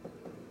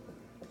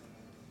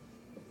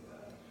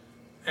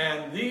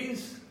 And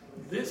this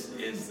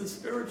is the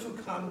spiritual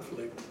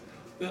conflict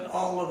that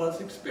all of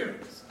us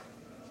experience.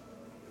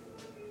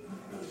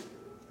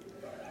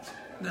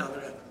 Now,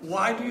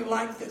 why do you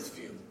like this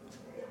view?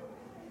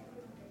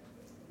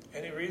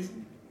 Any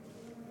reason?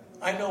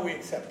 I know we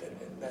accept it,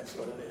 and that's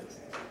what it is.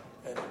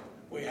 And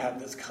we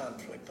have this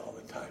conflict all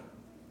the time.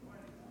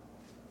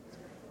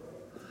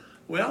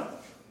 Well,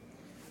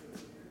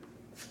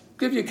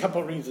 give you a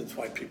couple reasons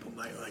why people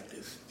might like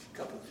this. A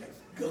couple of things.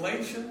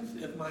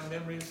 Galatians, if my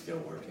memory is still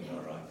working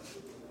all right.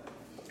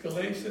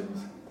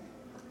 Galatians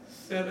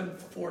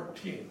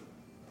 7:14.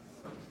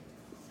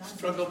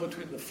 Struggle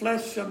between the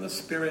flesh and the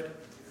spirit,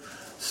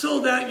 so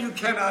that you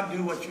cannot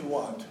do what you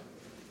want.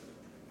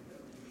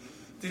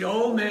 The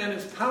old man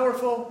is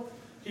powerful.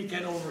 He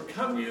can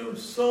overcome you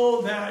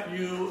so that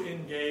you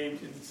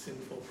engage in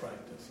sinful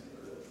practice.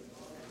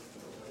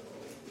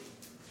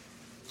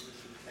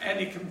 And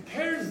he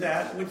compares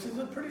that, which is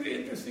a pretty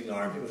interesting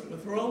argument,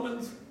 with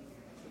Romans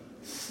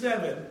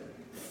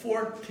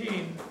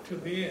 7:14 to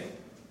the end,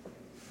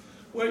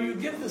 where you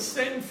get the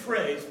same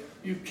phrase,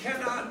 you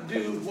cannot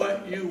do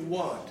what you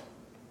want.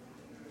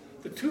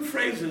 The two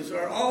phrases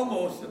are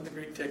almost, in the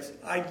Greek text,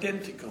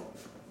 identical.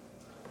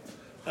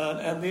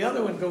 And the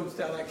other one goes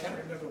down, I can't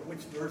remember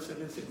which verse it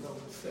is in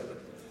Romans 7.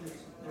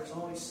 There's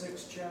only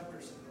 6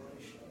 chapters in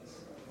Galatians.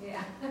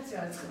 Yeah, that's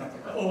what I was going to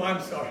do. Oh,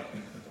 I'm sorry.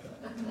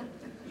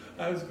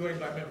 I was going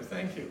by memory.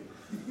 Thank you.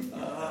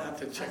 I'll have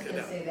to check it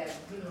out. Say that.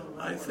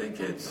 I think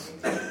it's...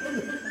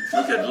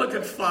 Look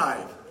at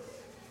 5.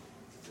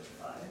 Is it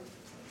 5?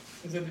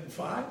 Is it in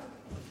 5? 5:14.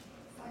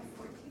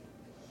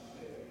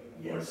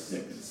 Or Yes,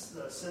 6? it's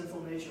the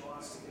sinful nature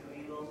wants to do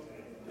evil,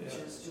 which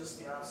Yeah. is just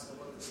the opposite of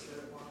what the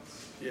Spirit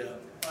wants. Yeah.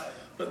 5.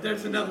 But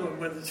there's another one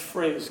where this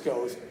phrase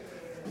goes.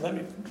 Let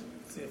me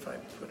see if I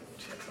put a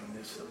check on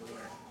this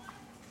somewhere.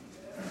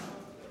 I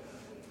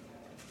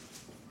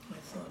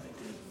thought I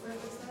did. Where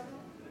was that?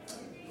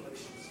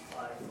 Galatians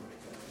 5,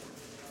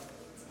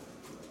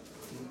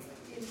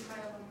 In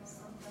trial and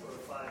something. or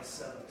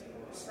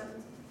 5:17.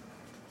 17.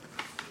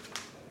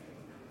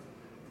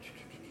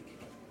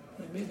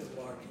 I made a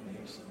mark in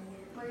here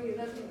somewhere. What are you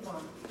looking for?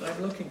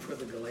 I'm looking for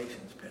the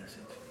Galatians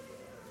passage.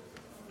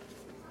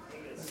 I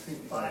think it's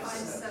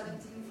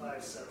 5:17.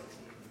 5:17.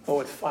 Oh,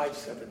 it's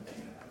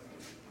 5:17.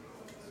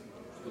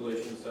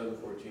 Galatians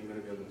 7:14,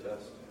 going to go to the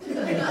test.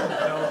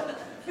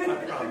 No, I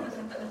promise.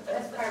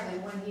 That's probably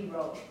one he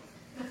wrote.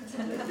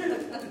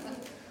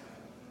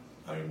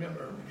 I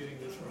remember getting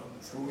this wrong.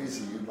 Too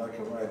easy, you'd like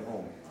a ride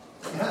home.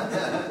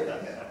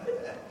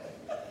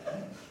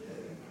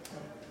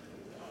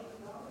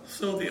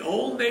 So the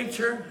old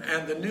nature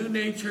and the new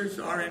natures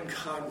are in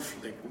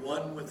conflict,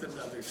 one with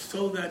another,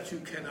 so that you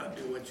cannot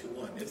do what you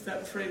want. It's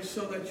that phrase,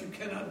 so that you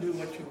cannot do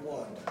what you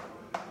want.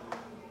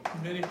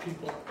 Many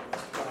people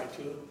try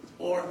to,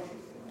 or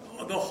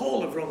the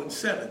whole of Romans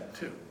 7,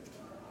 too.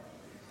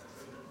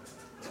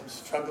 I'm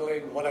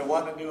struggling, what I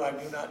want to do, I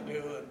do not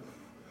do, and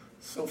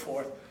so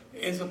forth,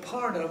 is a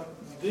part of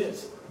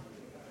this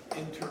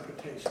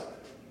interpretation.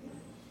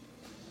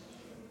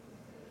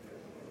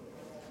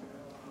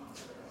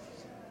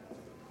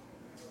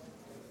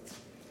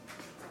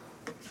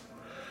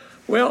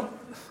 Well,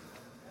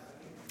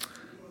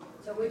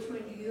 So which one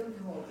do you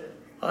hold it?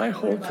 I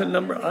hold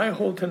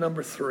to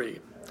number 3.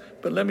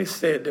 But let me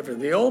say it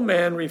differently. The old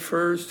man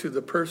refers to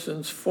the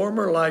person's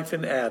former life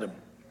in Adam,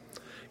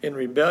 in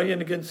rebellion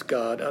against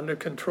God, under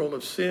control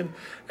of sin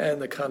and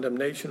the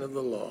condemnation of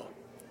the law.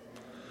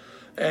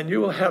 And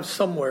you will have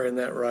somewhere in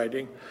that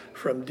writing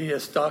from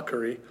D.S.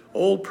 Dockery,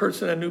 old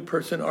person and new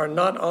person are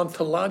not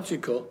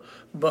ontological,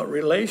 but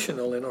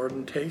relational in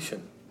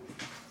orientation.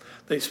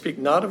 They speak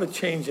not of a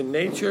change in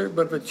nature,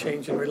 but of a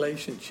change in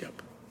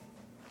relationship.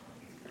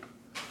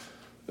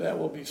 That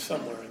will be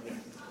somewhere in there.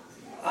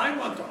 I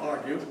want to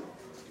argue,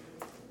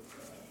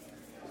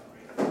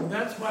 and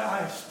that's why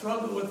I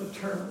struggle with the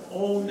term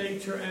old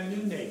nature and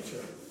new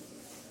nature.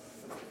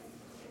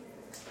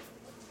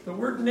 The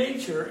word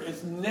nature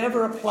is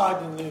never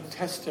applied in the New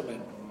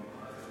Testament,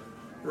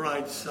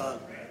 writes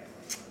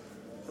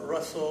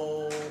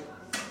Russell,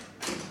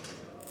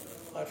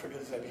 I forget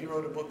his name. He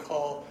wrote a book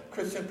called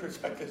Christian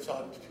Perspectives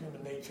on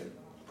Human Nature.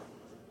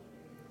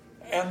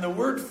 And the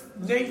word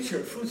nature,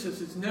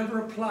 physis, is never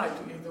applied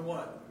to either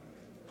one.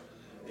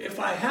 If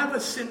I have a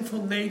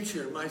sinful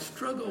nature, my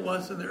struggle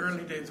was in the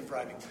early days of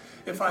writing.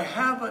 If I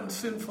have a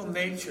sinful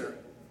nature,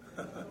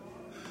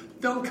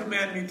 don't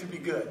command me to be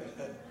good,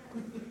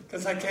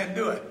 because I can't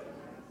do it.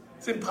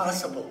 It's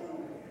impossible.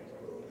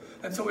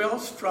 And so we all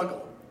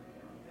struggle.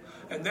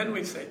 And then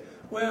we say,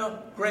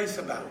 well, grace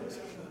abounds.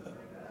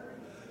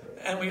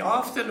 And we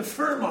often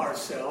affirm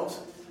ourselves,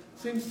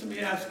 seems to me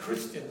as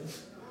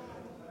Christians,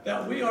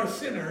 that we are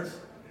sinners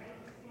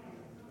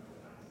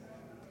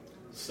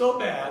so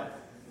bad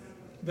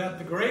that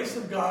the grace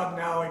of God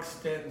now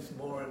extends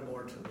more and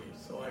more to me.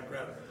 So I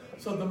grab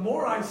it. So the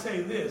more I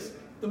say this,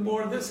 the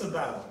more this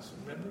abounds.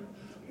 Remember?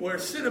 Where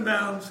sin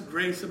abounds,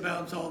 grace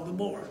abounds all the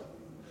more.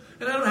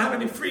 And I don't have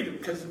any freedom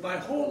because my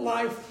whole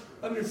life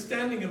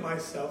understanding of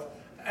myself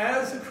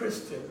as a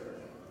Christian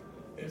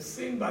is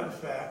seen by the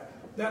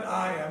fact that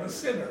I am a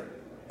sinner.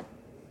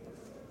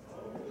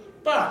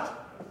 But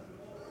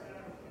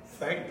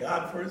thank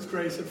God for His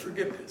grace and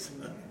forgiveness.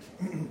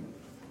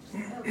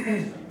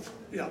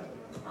 Yeah.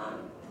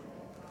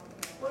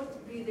 What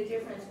would be the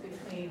difference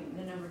between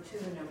the number 2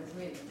 and number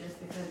 3? Just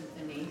because of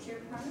the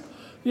nature part?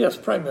 Yes,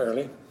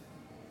 primarily.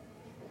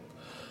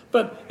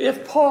 But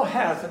if Paul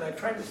has, and I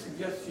tried to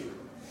suggest to you,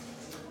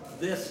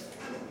 this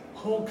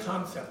whole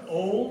concept,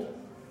 old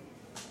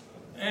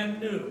and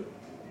new,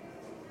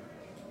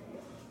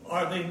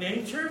 are they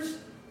natures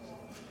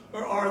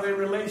or are they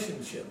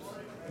relationships?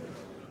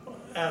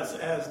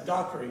 As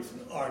Dockery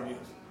argues,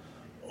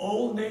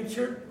 old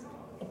nature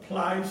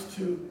applies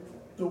to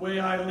the way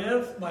I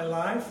live my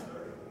life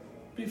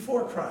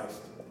before Christ,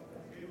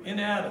 in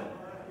Adam.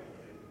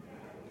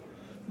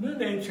 New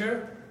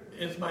nature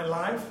is my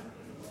life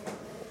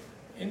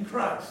in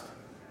Christ.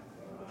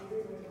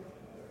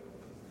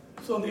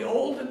 So the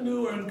old and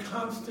new are in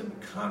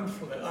constant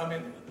conflict. I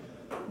mean,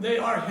 they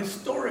are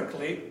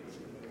historically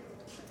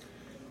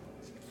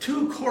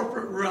two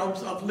corporate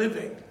realms of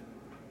living.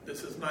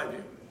 This is my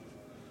view.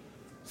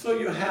 So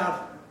you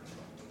have,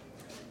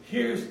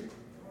 here's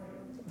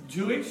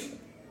Jewish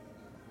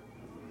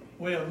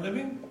way of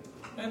living,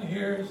 and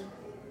here's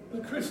the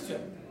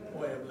Christian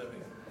way of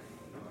living.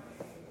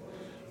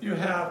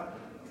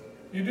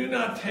 You do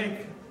not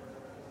take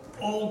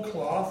old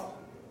cloth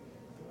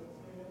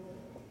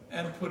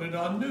and put it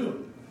on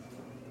new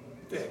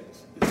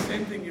things. The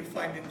same thing you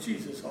find in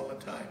Jesus all the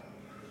time.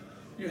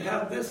 You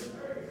have this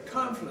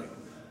conflict.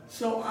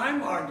 So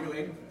I'm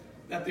arguing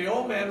that the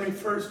old man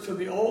refers to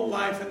the old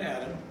life in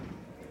Adam.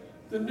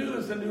 The new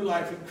is the new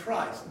life in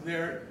Christ.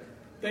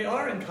 They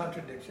are in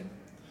contradiction.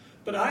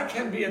 But I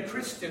can be a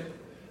Christian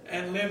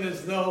and live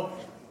as though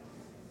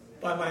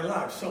by my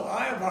life. So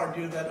I have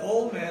argued that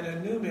old man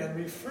and new man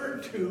refer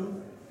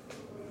to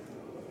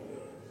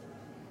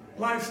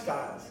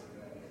lifestyles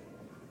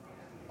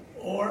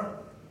or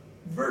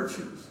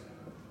virtues.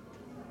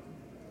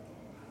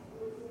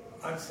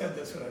 I've said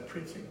this when I'm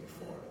preaching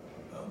before.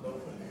 I don't know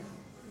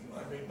if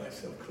I made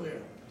myself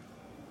clear.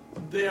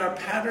 They are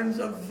patterns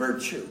of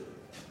virtue.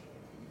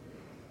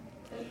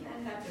 Doesn't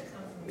that have to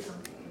come from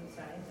something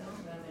inside, though,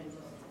 rather than just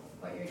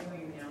what you're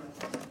doing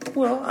now?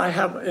 Well, I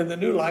have, in the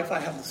new life, I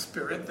have the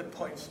Spirit that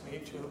points me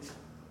to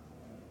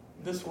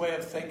this way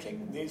of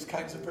thinking, these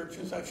kinds of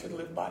virtues I should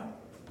live by.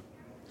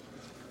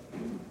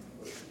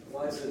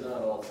 Why is it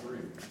not all three?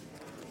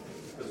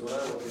 Because when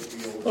I look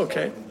at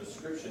the old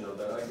description of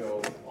that, I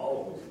go,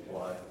 all of those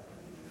apply.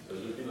 So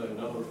there'd be like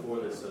number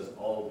 4 that says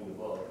all of the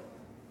above.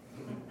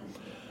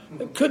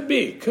 It could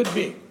be.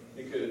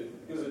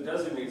 Because it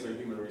designates our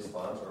human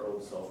response, our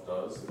old self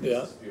does.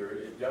 Yeah. The Spirit.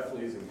 It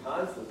definitely is in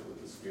conflict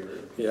with the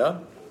Spirit. Yeah.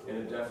 And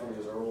it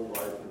definitely is our old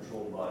life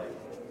controlled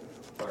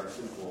by our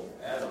sinful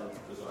Adam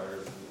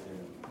desires.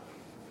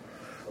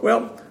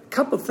 Well, a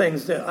couple of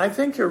things there. I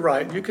think you're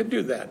right. You could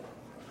do that.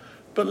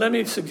 But let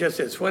me suggest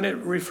this. When it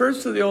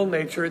refers to the old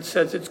nature, it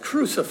says it's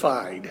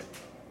crucified.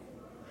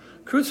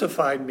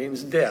 Crucified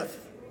means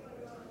death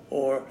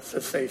or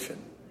cessation,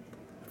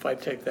 if I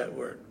take that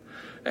word.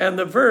 And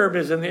the verb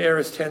is in the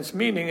aorist tense,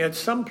 meaning at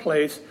some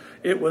place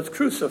it was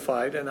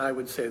crucified, and I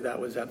would say that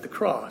was at the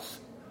cross.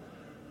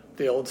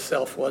 The old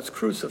self was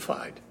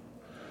crucified.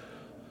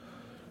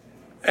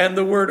 And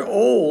the word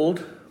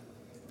old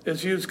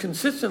is used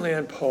consistently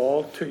in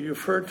Paul to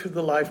refer to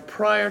the life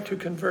prior to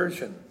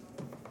conversion.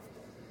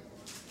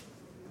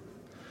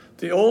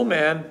 The old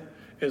man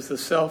is the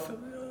self,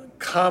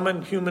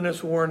 common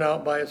humanist worn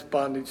out by its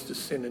bondage to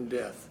sin and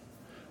death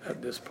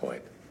at this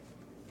point.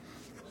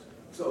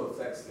 So if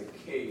that's the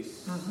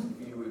case,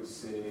 you would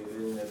say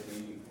then that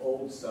the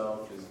old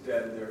self is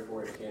dead,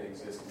 therefore it can't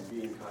exist and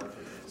be in conflict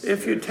with the Spirit.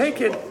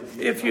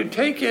 If you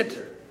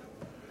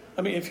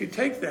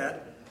take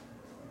that,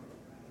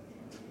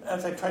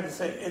 as I tried to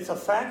say, it's a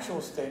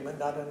factual statement,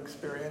 not an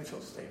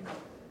experiential statement.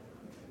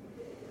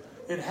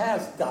 It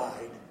has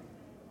died,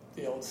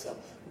 the old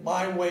self.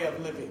 My way of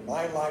living,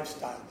 my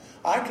lifestyle.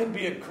 I can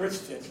be a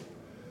Christian,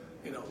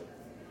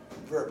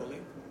 verbally,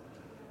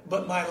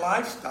 but my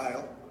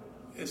lifestyle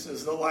is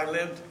as though I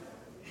lived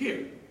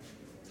here,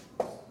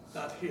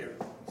 not here.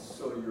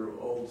 So your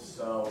old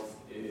self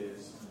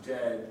is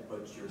dead,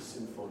 but your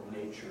sinful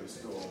nature is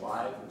still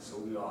alive, and so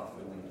we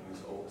often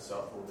use old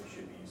self when we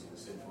should be using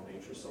sinful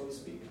nature, so to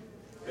speak.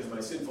 Because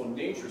my sinful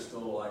nature is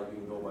still alive,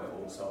 even though my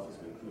old self has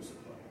been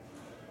crucified.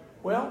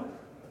 Well,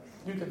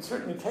 you can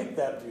certainly take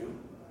that view.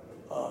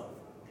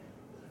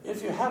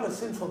 If you have a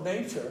sinful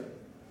nature,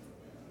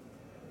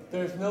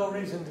 there's no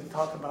reason to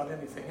talk about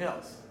anything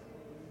else.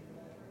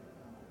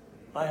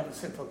 I have a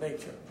sinful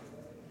nature.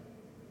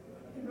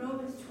 In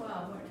Romans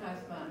 12, where it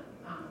talks about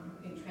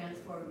being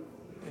transformed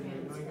In the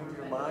renewing of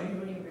your by the mind?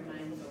 renewing of your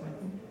mind, so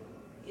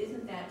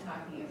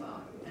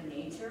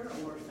nature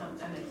or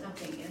something, I mean,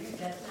 something in it,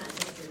 that's not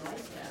just your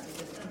lifestyle,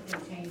 because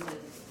something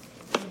changes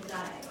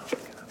inside.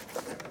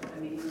 I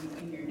mean,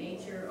 in your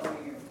nature or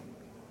your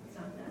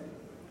something,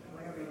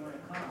 whatever you want to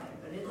call it,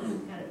 but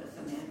isn't it kind of a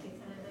semantic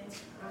kind of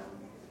thing?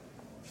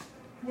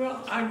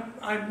 Well,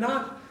 I'm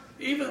not,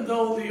 even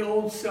though the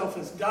old self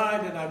has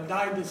died and I've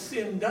died to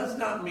sin, does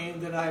not mean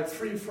that I'm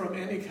free from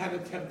any kind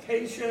of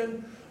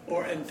temptation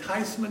or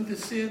enticement to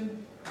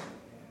sin.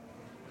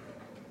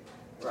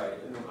 Right,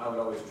 and I would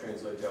always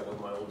translate that with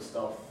my old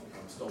stuff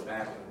I'm still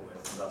battling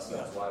with. Thus,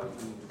 that's why we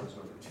lean towards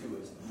number 2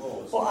 is the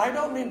most. Well, I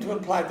don't mean to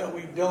imply that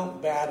we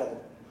don't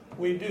battle.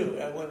 We do.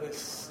 And when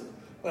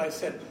I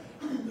said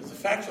there's a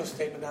factual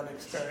statement, not an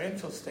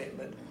experiential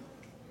statement,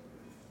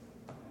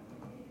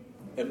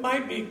 it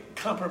might be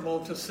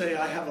comparable to say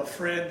I have a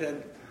friend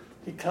and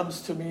he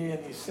comes to me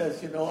and he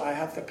says, I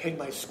have to pay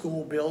my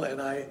school bill and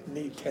I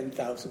need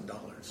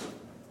 $10,000.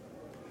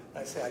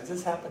 I say, I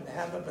just happen to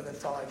have it, but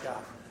that's all I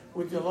got.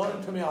 Would you loan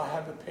it to me? I'll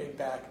have it paid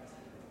back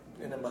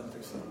in a month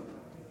or so.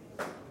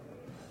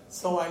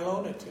 So I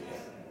loan it to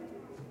him.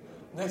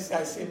 Next day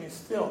I see him, he's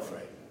still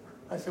afraid.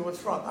 I say,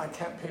 what's wrong? I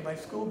can't pay my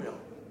school bill.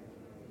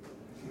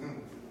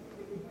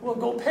 Well,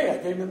 go pay. I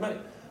gave him the money.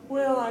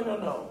 Well, I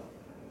don't know.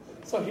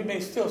 So he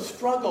may still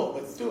struggle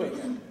with doing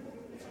it.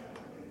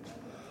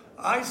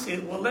 I see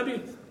it. Well, let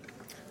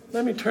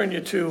me turn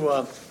you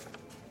to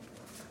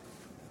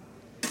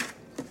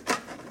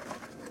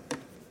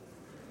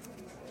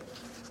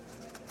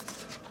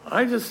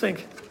I just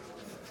think,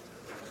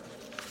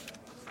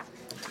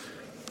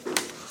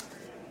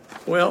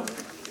 well,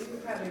 You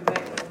could probably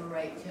write over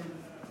right, Tim.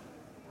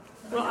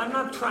 well, I'm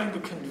not trying to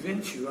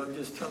convince you. I'm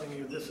just telling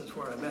you this is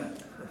where I'm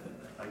at.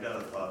 I got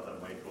a thought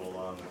that might go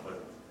along with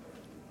it.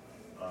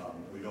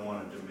 We don't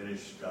want to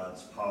diminish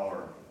God's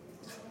power.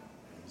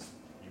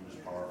 He was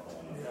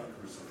powerful enough to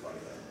crucify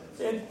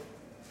that.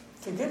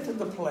 To get to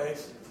the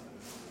place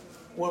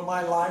where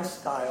my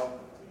lifestyle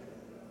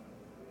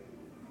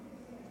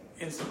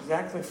is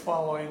exactly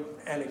following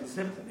and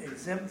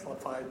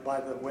exemplified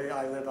by the way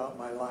I live out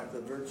my life,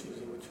 the virtues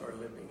in which are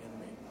living in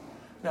me.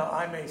 Now,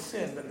 I may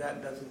sin, but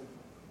that doesn't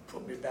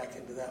put me back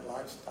into that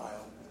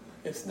lifestyle.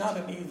 It's not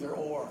an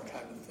either-or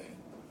kind of thing.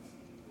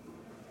 I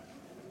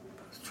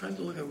was trying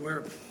to look at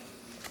where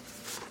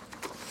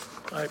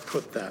I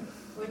put that.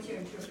 What's your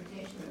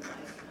interpretation of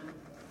lifestyle?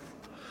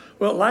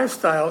 Well,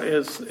 lifestyle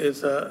is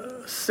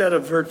a set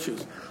of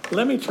virtues.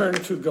 Let me turn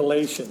to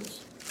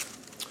Galatians,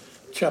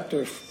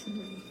 chapter 5.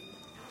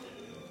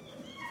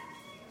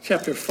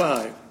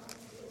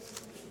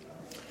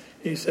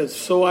 He says,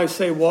 so I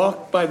say,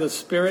 walk by the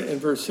Spirit in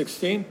verse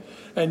 16,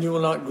 and you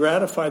will not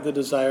gratify the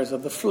desires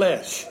of the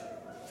flesh.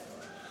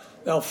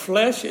 Now,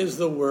 flesh is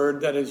the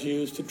word that is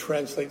used to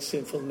translate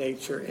sinful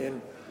nature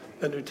in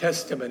the New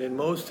Testament, in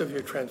most of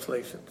your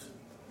translations.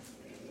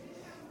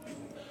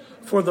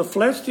 For the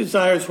flesh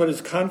desires what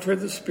is contrary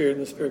to the Spirit,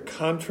 and the Spirit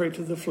contrary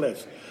to the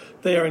flesh.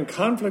 They are in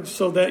conflict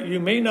so that you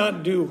may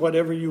not do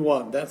whatever you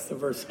want. That's the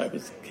verse I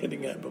was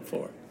getting at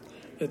before.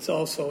 It's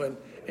also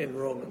in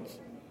Romans.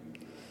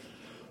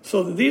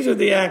 So these are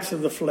the acts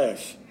of the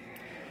flesh.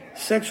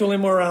 Sexual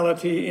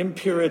immorality,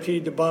 impurity,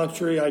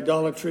 debauchery,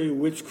 idolatry,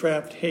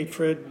 witchcraft,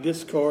 hatred,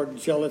 discord,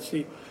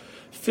 jealousy,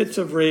 fits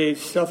of rage,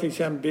 selfish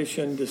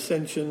ambition,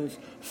 dissensions,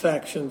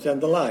 factions,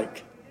 and the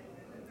like.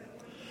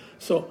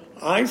 So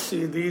I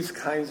see these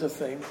kinds of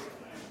things.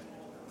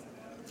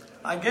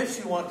 I guess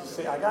you want to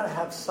say, I got to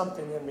have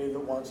something in me that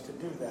wants to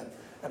do that.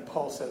 And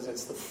Paul says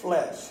it's the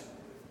flesh.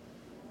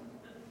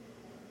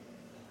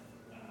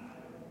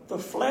 The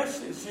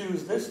flesh is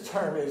used, this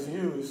term is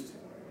used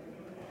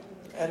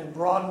and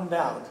broadened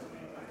out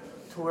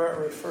to where it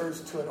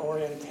refers to an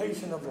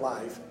orientation of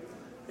life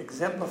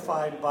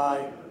exemplified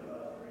by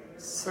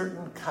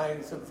certain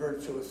kinds of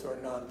virtuous or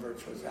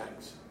non-virtuous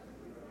acts.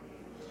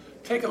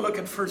 Take a look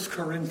at 1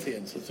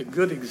 Corinthians. It's a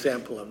good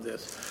example of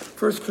this.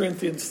 1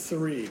 Corinthians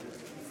 3.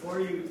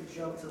 Before you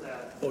jump to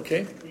that,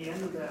 Okay? the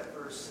end of that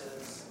verse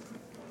says,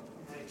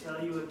 and I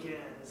tell you again,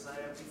 as I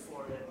have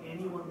before, that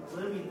anyone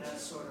living that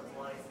sort of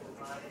life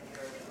will not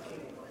inherit the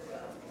kingdom of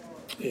God.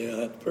 Yeah,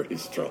 that's pretty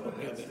strong,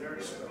 That's isn't it?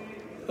 very strong.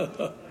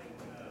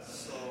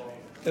 So,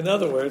 In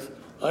other words,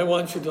 I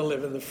want you to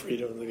live in the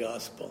freedom of the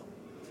gospel.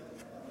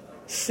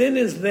 Sin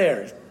is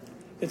there.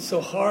 It's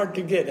so hard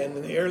to get. And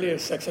in the earlier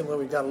section where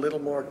we got a little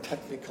more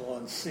technical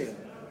on sin.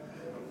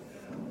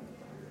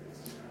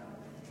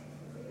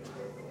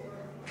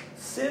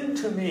 Sin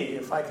to me,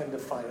 if I can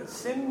define it,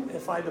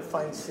 if I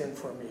define sin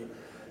for me,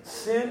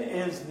 sin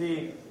is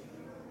the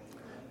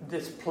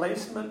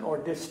displacement or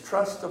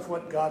distrust of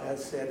what God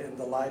has said in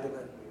the light of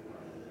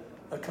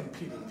a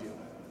competing view.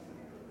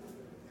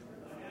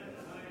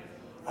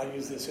 I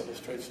use this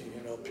illustration,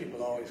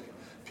 people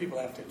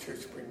after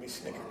church bring me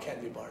Snicker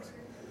candy bars.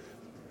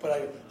 But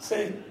I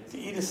say to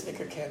eat a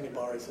Snicker candy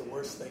bar is the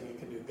worst thing you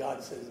can do.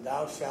 God says,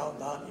 thou shalt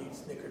not eat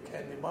Snicker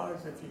candy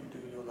bars. If you do,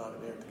 you'll not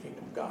inherit the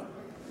kingdom of God.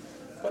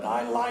 But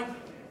I like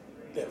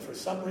them. For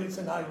some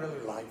reason, I really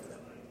like them.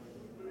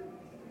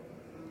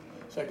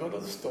 So I go to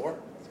the store,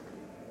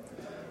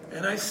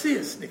 and I see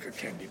a Snicker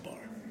candy bar.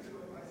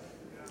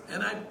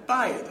 and I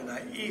buy it and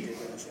I eat it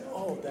and I say,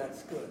 oh,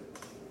 that's good.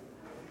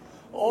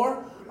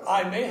 Or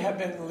I may have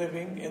been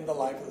living in the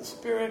life of the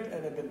Spirit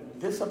and have been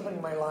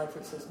disciplining my life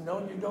that says, no,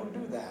 you don't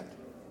do that.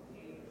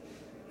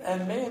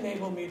 And may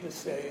enable me to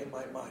say in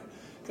my mind,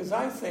 because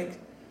I think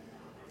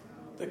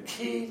the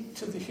key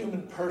to the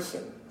human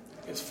person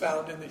is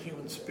found in the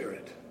human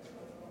spirit.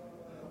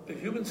 The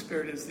human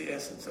spirit is the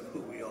essence of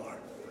who we are.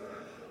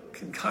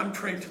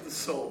 Contrary to the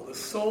soul. The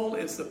soul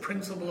is the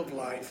principle of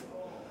life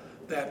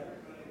that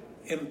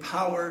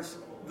empowers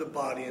the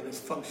body and its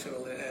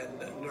functional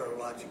and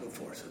neurological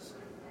forces.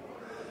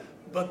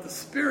 But the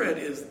spirit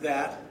is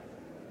that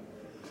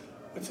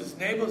which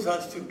enables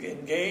us to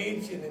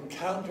engage in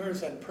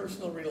encounters and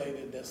personal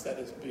relatedness that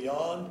is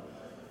beyond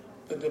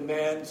the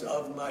demands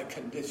of my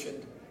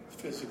conditioned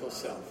physical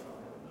self.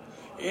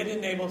 It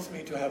enables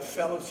me to have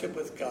fellowship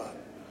with God,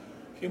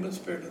 human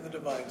spirit and the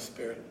divine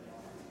spirit.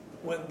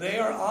 When they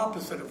are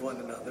opposite of one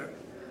another,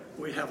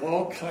 we have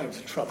all kinds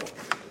of trouble.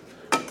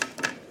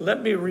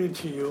 Let me read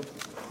to you.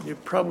 You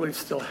probably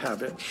still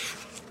have it.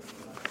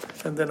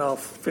 And then I'll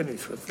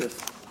finish with this.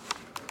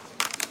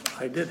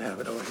 I did have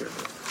it. Oh, here it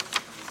is.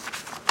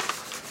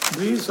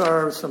 These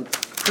are some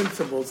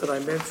principles that I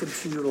mentioned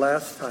to you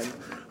last time.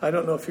 I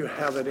don't know if you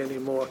have it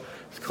anymore.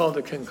 It's called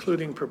a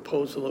concluding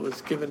proposal. It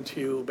was given to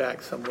you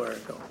back somewhere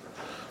ago.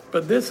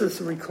 But this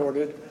is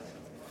recorded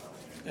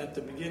at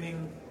the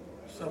beginning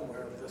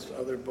somewhere of this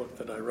other book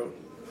that I wrote.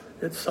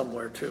 It's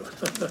somewhere too.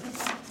 What's the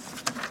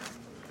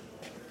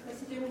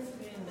difference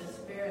between the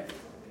spirit,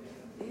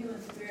 the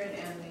human spirit,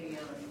 and the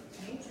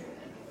nature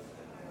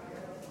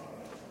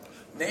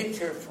then?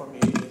 Nature for me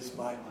is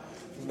my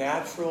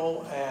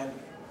natural and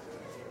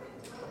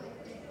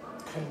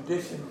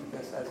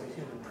conditionedness as a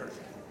human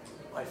person,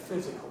 my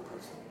physical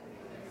person.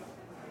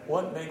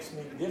 What makes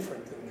me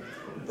different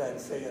than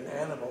say, an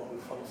animal who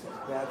functions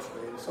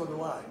naturally, and so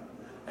do I.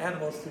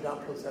 Animals do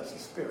not possess a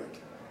spirit.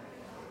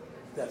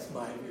 That's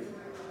my view.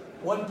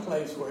 One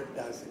place where it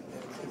does, in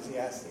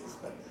Ecclesiastes,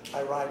 but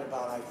I write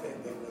about, I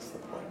think they miss the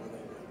point when they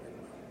do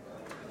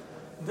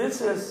it.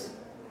 This is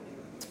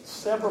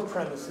several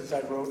premises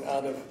I wrote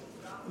out of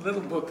a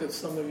little book that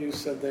some of you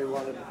said they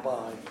wanted to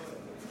buy.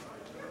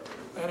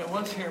 And it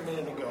was here a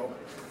minute ago,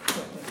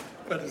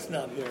 but it's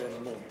not here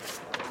anymore.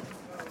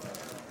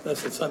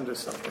 Unless it's under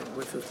something,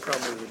 which is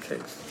probably the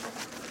case.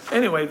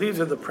 Anyway, these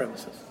are the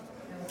premises.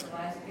 That was the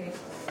last page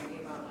that we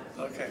gave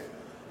out. Okay.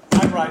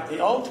 I write,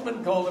 the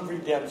ultimate goal of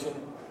redemption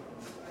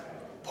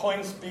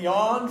points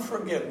beyond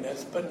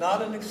forgiveness, but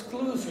not an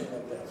exclusion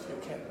of this. You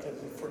can't, because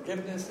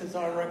forgiveness is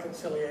our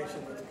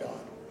reconciliation with God.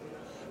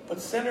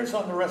 But centers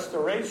on the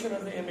restoration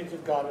of the image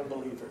of God in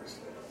believers.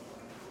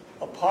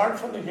 Apart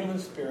from the human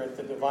spirit,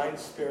 the divine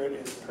spirit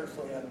is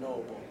personally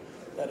unknowable.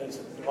 That is,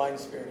 the divine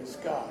spirit is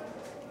God.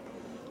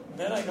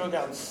 Then I go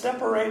down,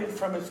 separated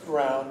from its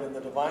ground in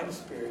the divine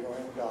spirit or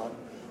in God,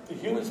 the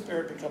human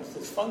spirit becomes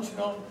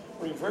dysfunctional,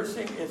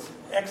 reversing its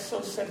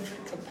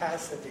exocentric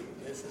capacity.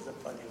 This is a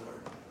funny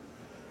word.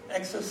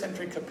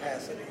 Exocentric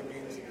capacity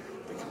means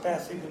the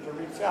capacity to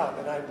reach out,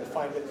 and I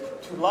defined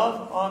it to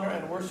love, honor,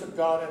 and worship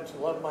God, and to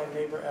love my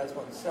neighbor as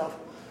oneself,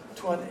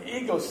 to an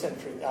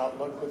egocentric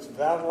outlook which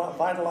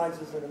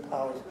vitalizes and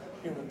empowers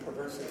human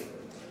perversity.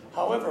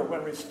 However,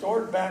 when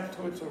restored back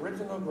to its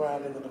original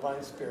ground in the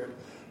divine spirit,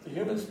 the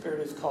human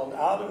spirit is called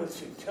out of its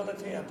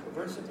futility and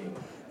perversity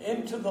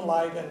into the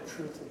light and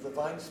truth of the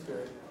divine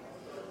spirit,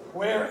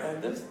 where,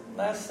 and this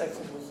last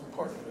section was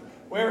important to me,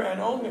 where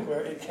and only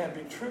where it can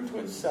be true to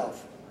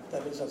itself,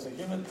 that is, as a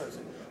human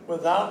person,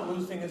 without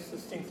losing its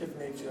distinctive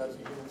nature as a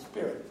human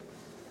spirit.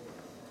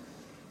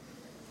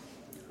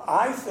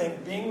 I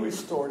think being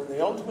restored,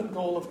 the ultimate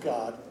goal of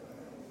God,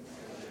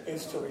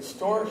 is to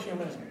restore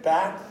humans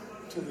back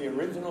to the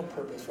original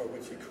purpose for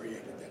which he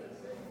created them.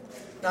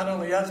 Not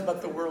only us,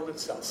 but the world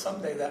itself.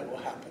 Someday that will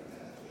happen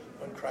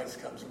when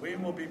Christ comes. We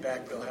will be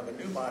back. We'll have a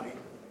new body.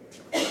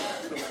 So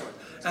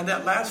forth. And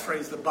that last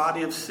phrase, the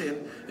body of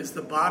sin, is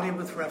the body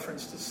with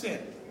reference to sin.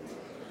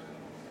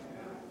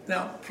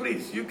 Now,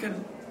 please, you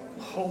can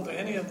hold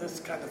any of this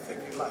kind of thing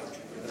you like.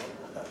 You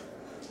know,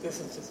 this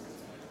is just,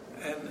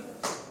 and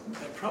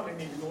I probably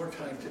need more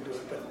time to do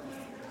it, but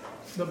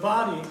the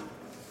body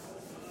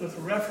with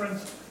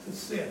reference to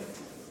sin.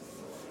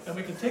 And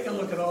we can take a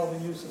look at all the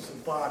uses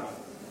of body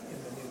in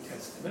the New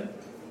Testament.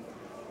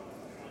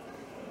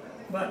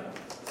 But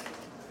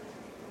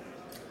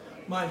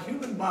my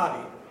human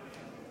body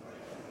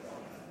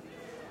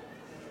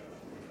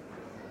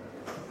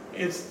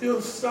is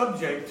still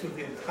subject to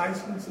the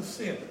enticements of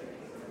sin.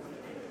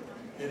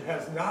 It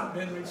has not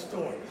been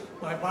restored.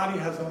 My body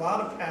has a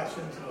lot of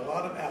passions and a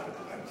lot of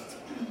appetites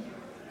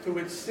to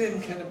which sin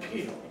can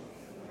appeal.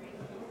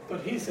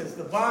 But he says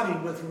the body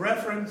with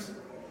reference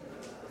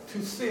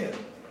to sin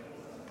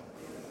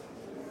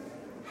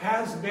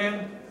has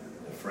been,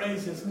 the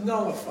phrase is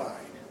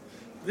nullified.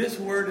 This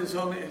word is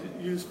only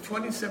used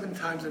 27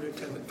 times in the New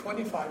Testament,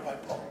 25 by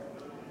Paul.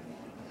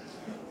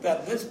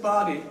 That this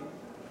body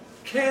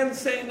can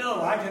say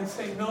no. I can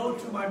say no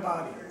to my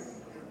body.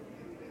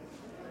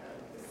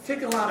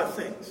 Take a lot of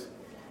things.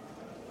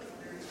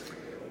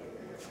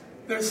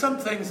 There's some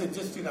things that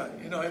just,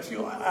 if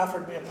you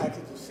offered me a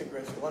package of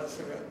cigarettes, you want a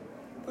cigarette?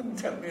 Wouldn't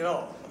tempt me at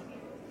all.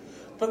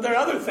 But there are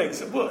other things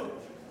that would.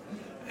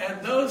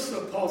 And those,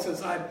 Paul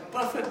says, I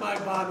buffet my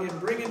body and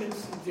bring it into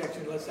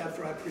subjection, lest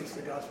after I preach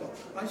the gospel,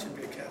 I should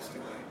be a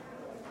castaway.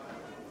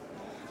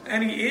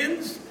 And he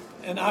ends,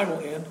 and I will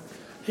end,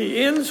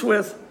 he ends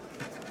with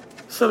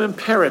some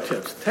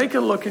imperatives. Take a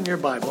look in your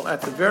Bible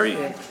at the very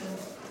end.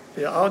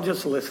 Yeah, I'll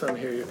just listen and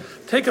hear you.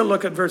 Take a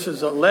look at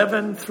verses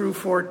 11 through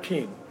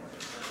 14.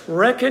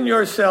 Reckon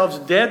yourselves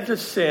dead to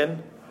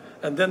sin,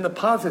 and then the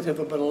positive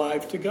but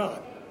alive to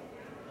God.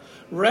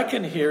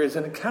 Reckon here is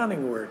an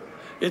accounting word.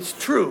 It's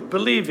true.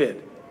 Believe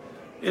it.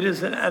 It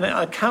is an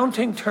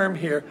accounting term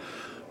here.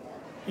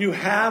 You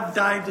have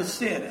died to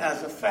sin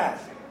as a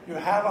fact. You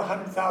have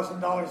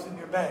 $100,000 in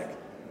your bank.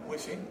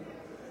 Wishing.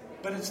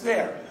 But it's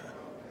there.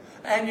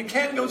 And you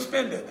can't go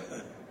spend it.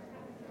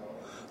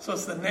 So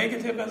it's the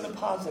negative and the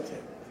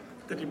positive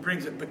that he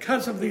brings it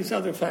because of these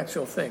other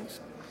factual things.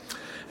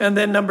 And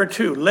then number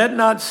 2, let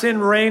not sin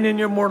reign in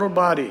your mortal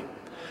body.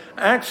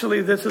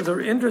 Actually, this is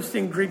an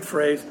interesting Greek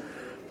phrase.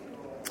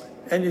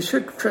 And you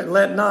should,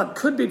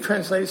 could be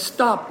translated,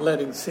 stop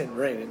letting sin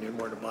reign in your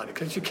mortal body.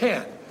 Because you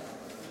can.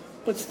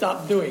 But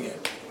stop doing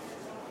it.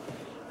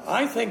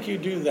 I think you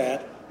do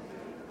that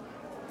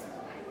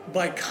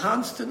by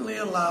constantly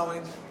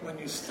allowing, when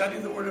you study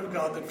the Word of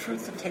God, the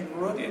truth to take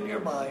root in your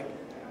mind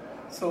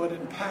so it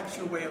impacts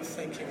your way of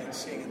thinking and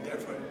seeing, and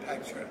therefore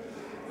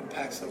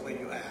impacts the way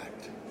you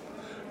act.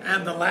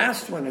 And the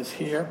last one is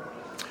here.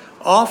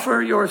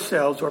 Offer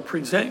yourselves or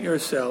present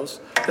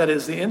yourselves, that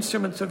is the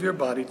instruments of your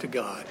body, to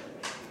God.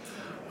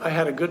 I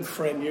had a good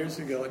friend years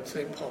ago at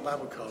St. Paul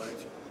Bible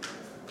College.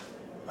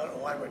 I don't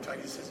know why we're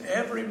talking. He says,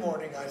 every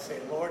morning I say,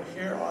 Lord,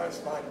 here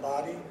is my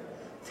body.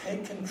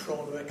 Take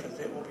control of it because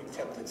it will be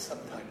tempted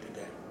sometime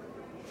today.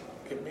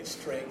 Give me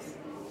strength.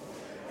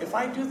 If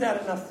I do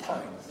that enough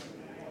times,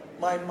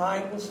 my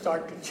mind will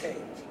start to change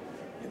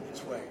in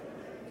this way.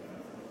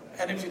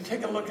 And if you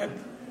take a look at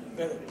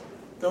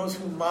those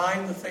who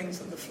mind the things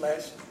of the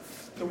flesh,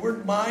 the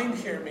word mind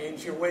here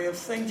means your way of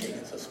thinking.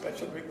 It's a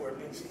special Greek word. It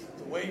means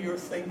the way you're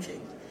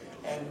thinking.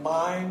 And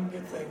mind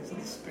the things of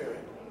the Spirit.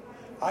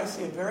 I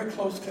see a very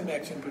close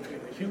connection between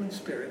the human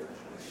spirit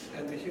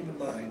and the human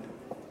mind.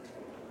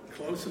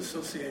 Close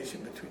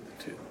association between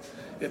the two.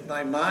 If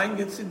my mind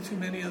gets into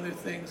many other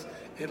things,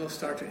 it'll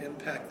start to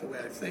impact the way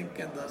I think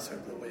and thus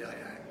the way I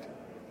act.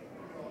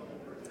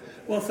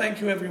 Well, thank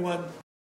you, everyone.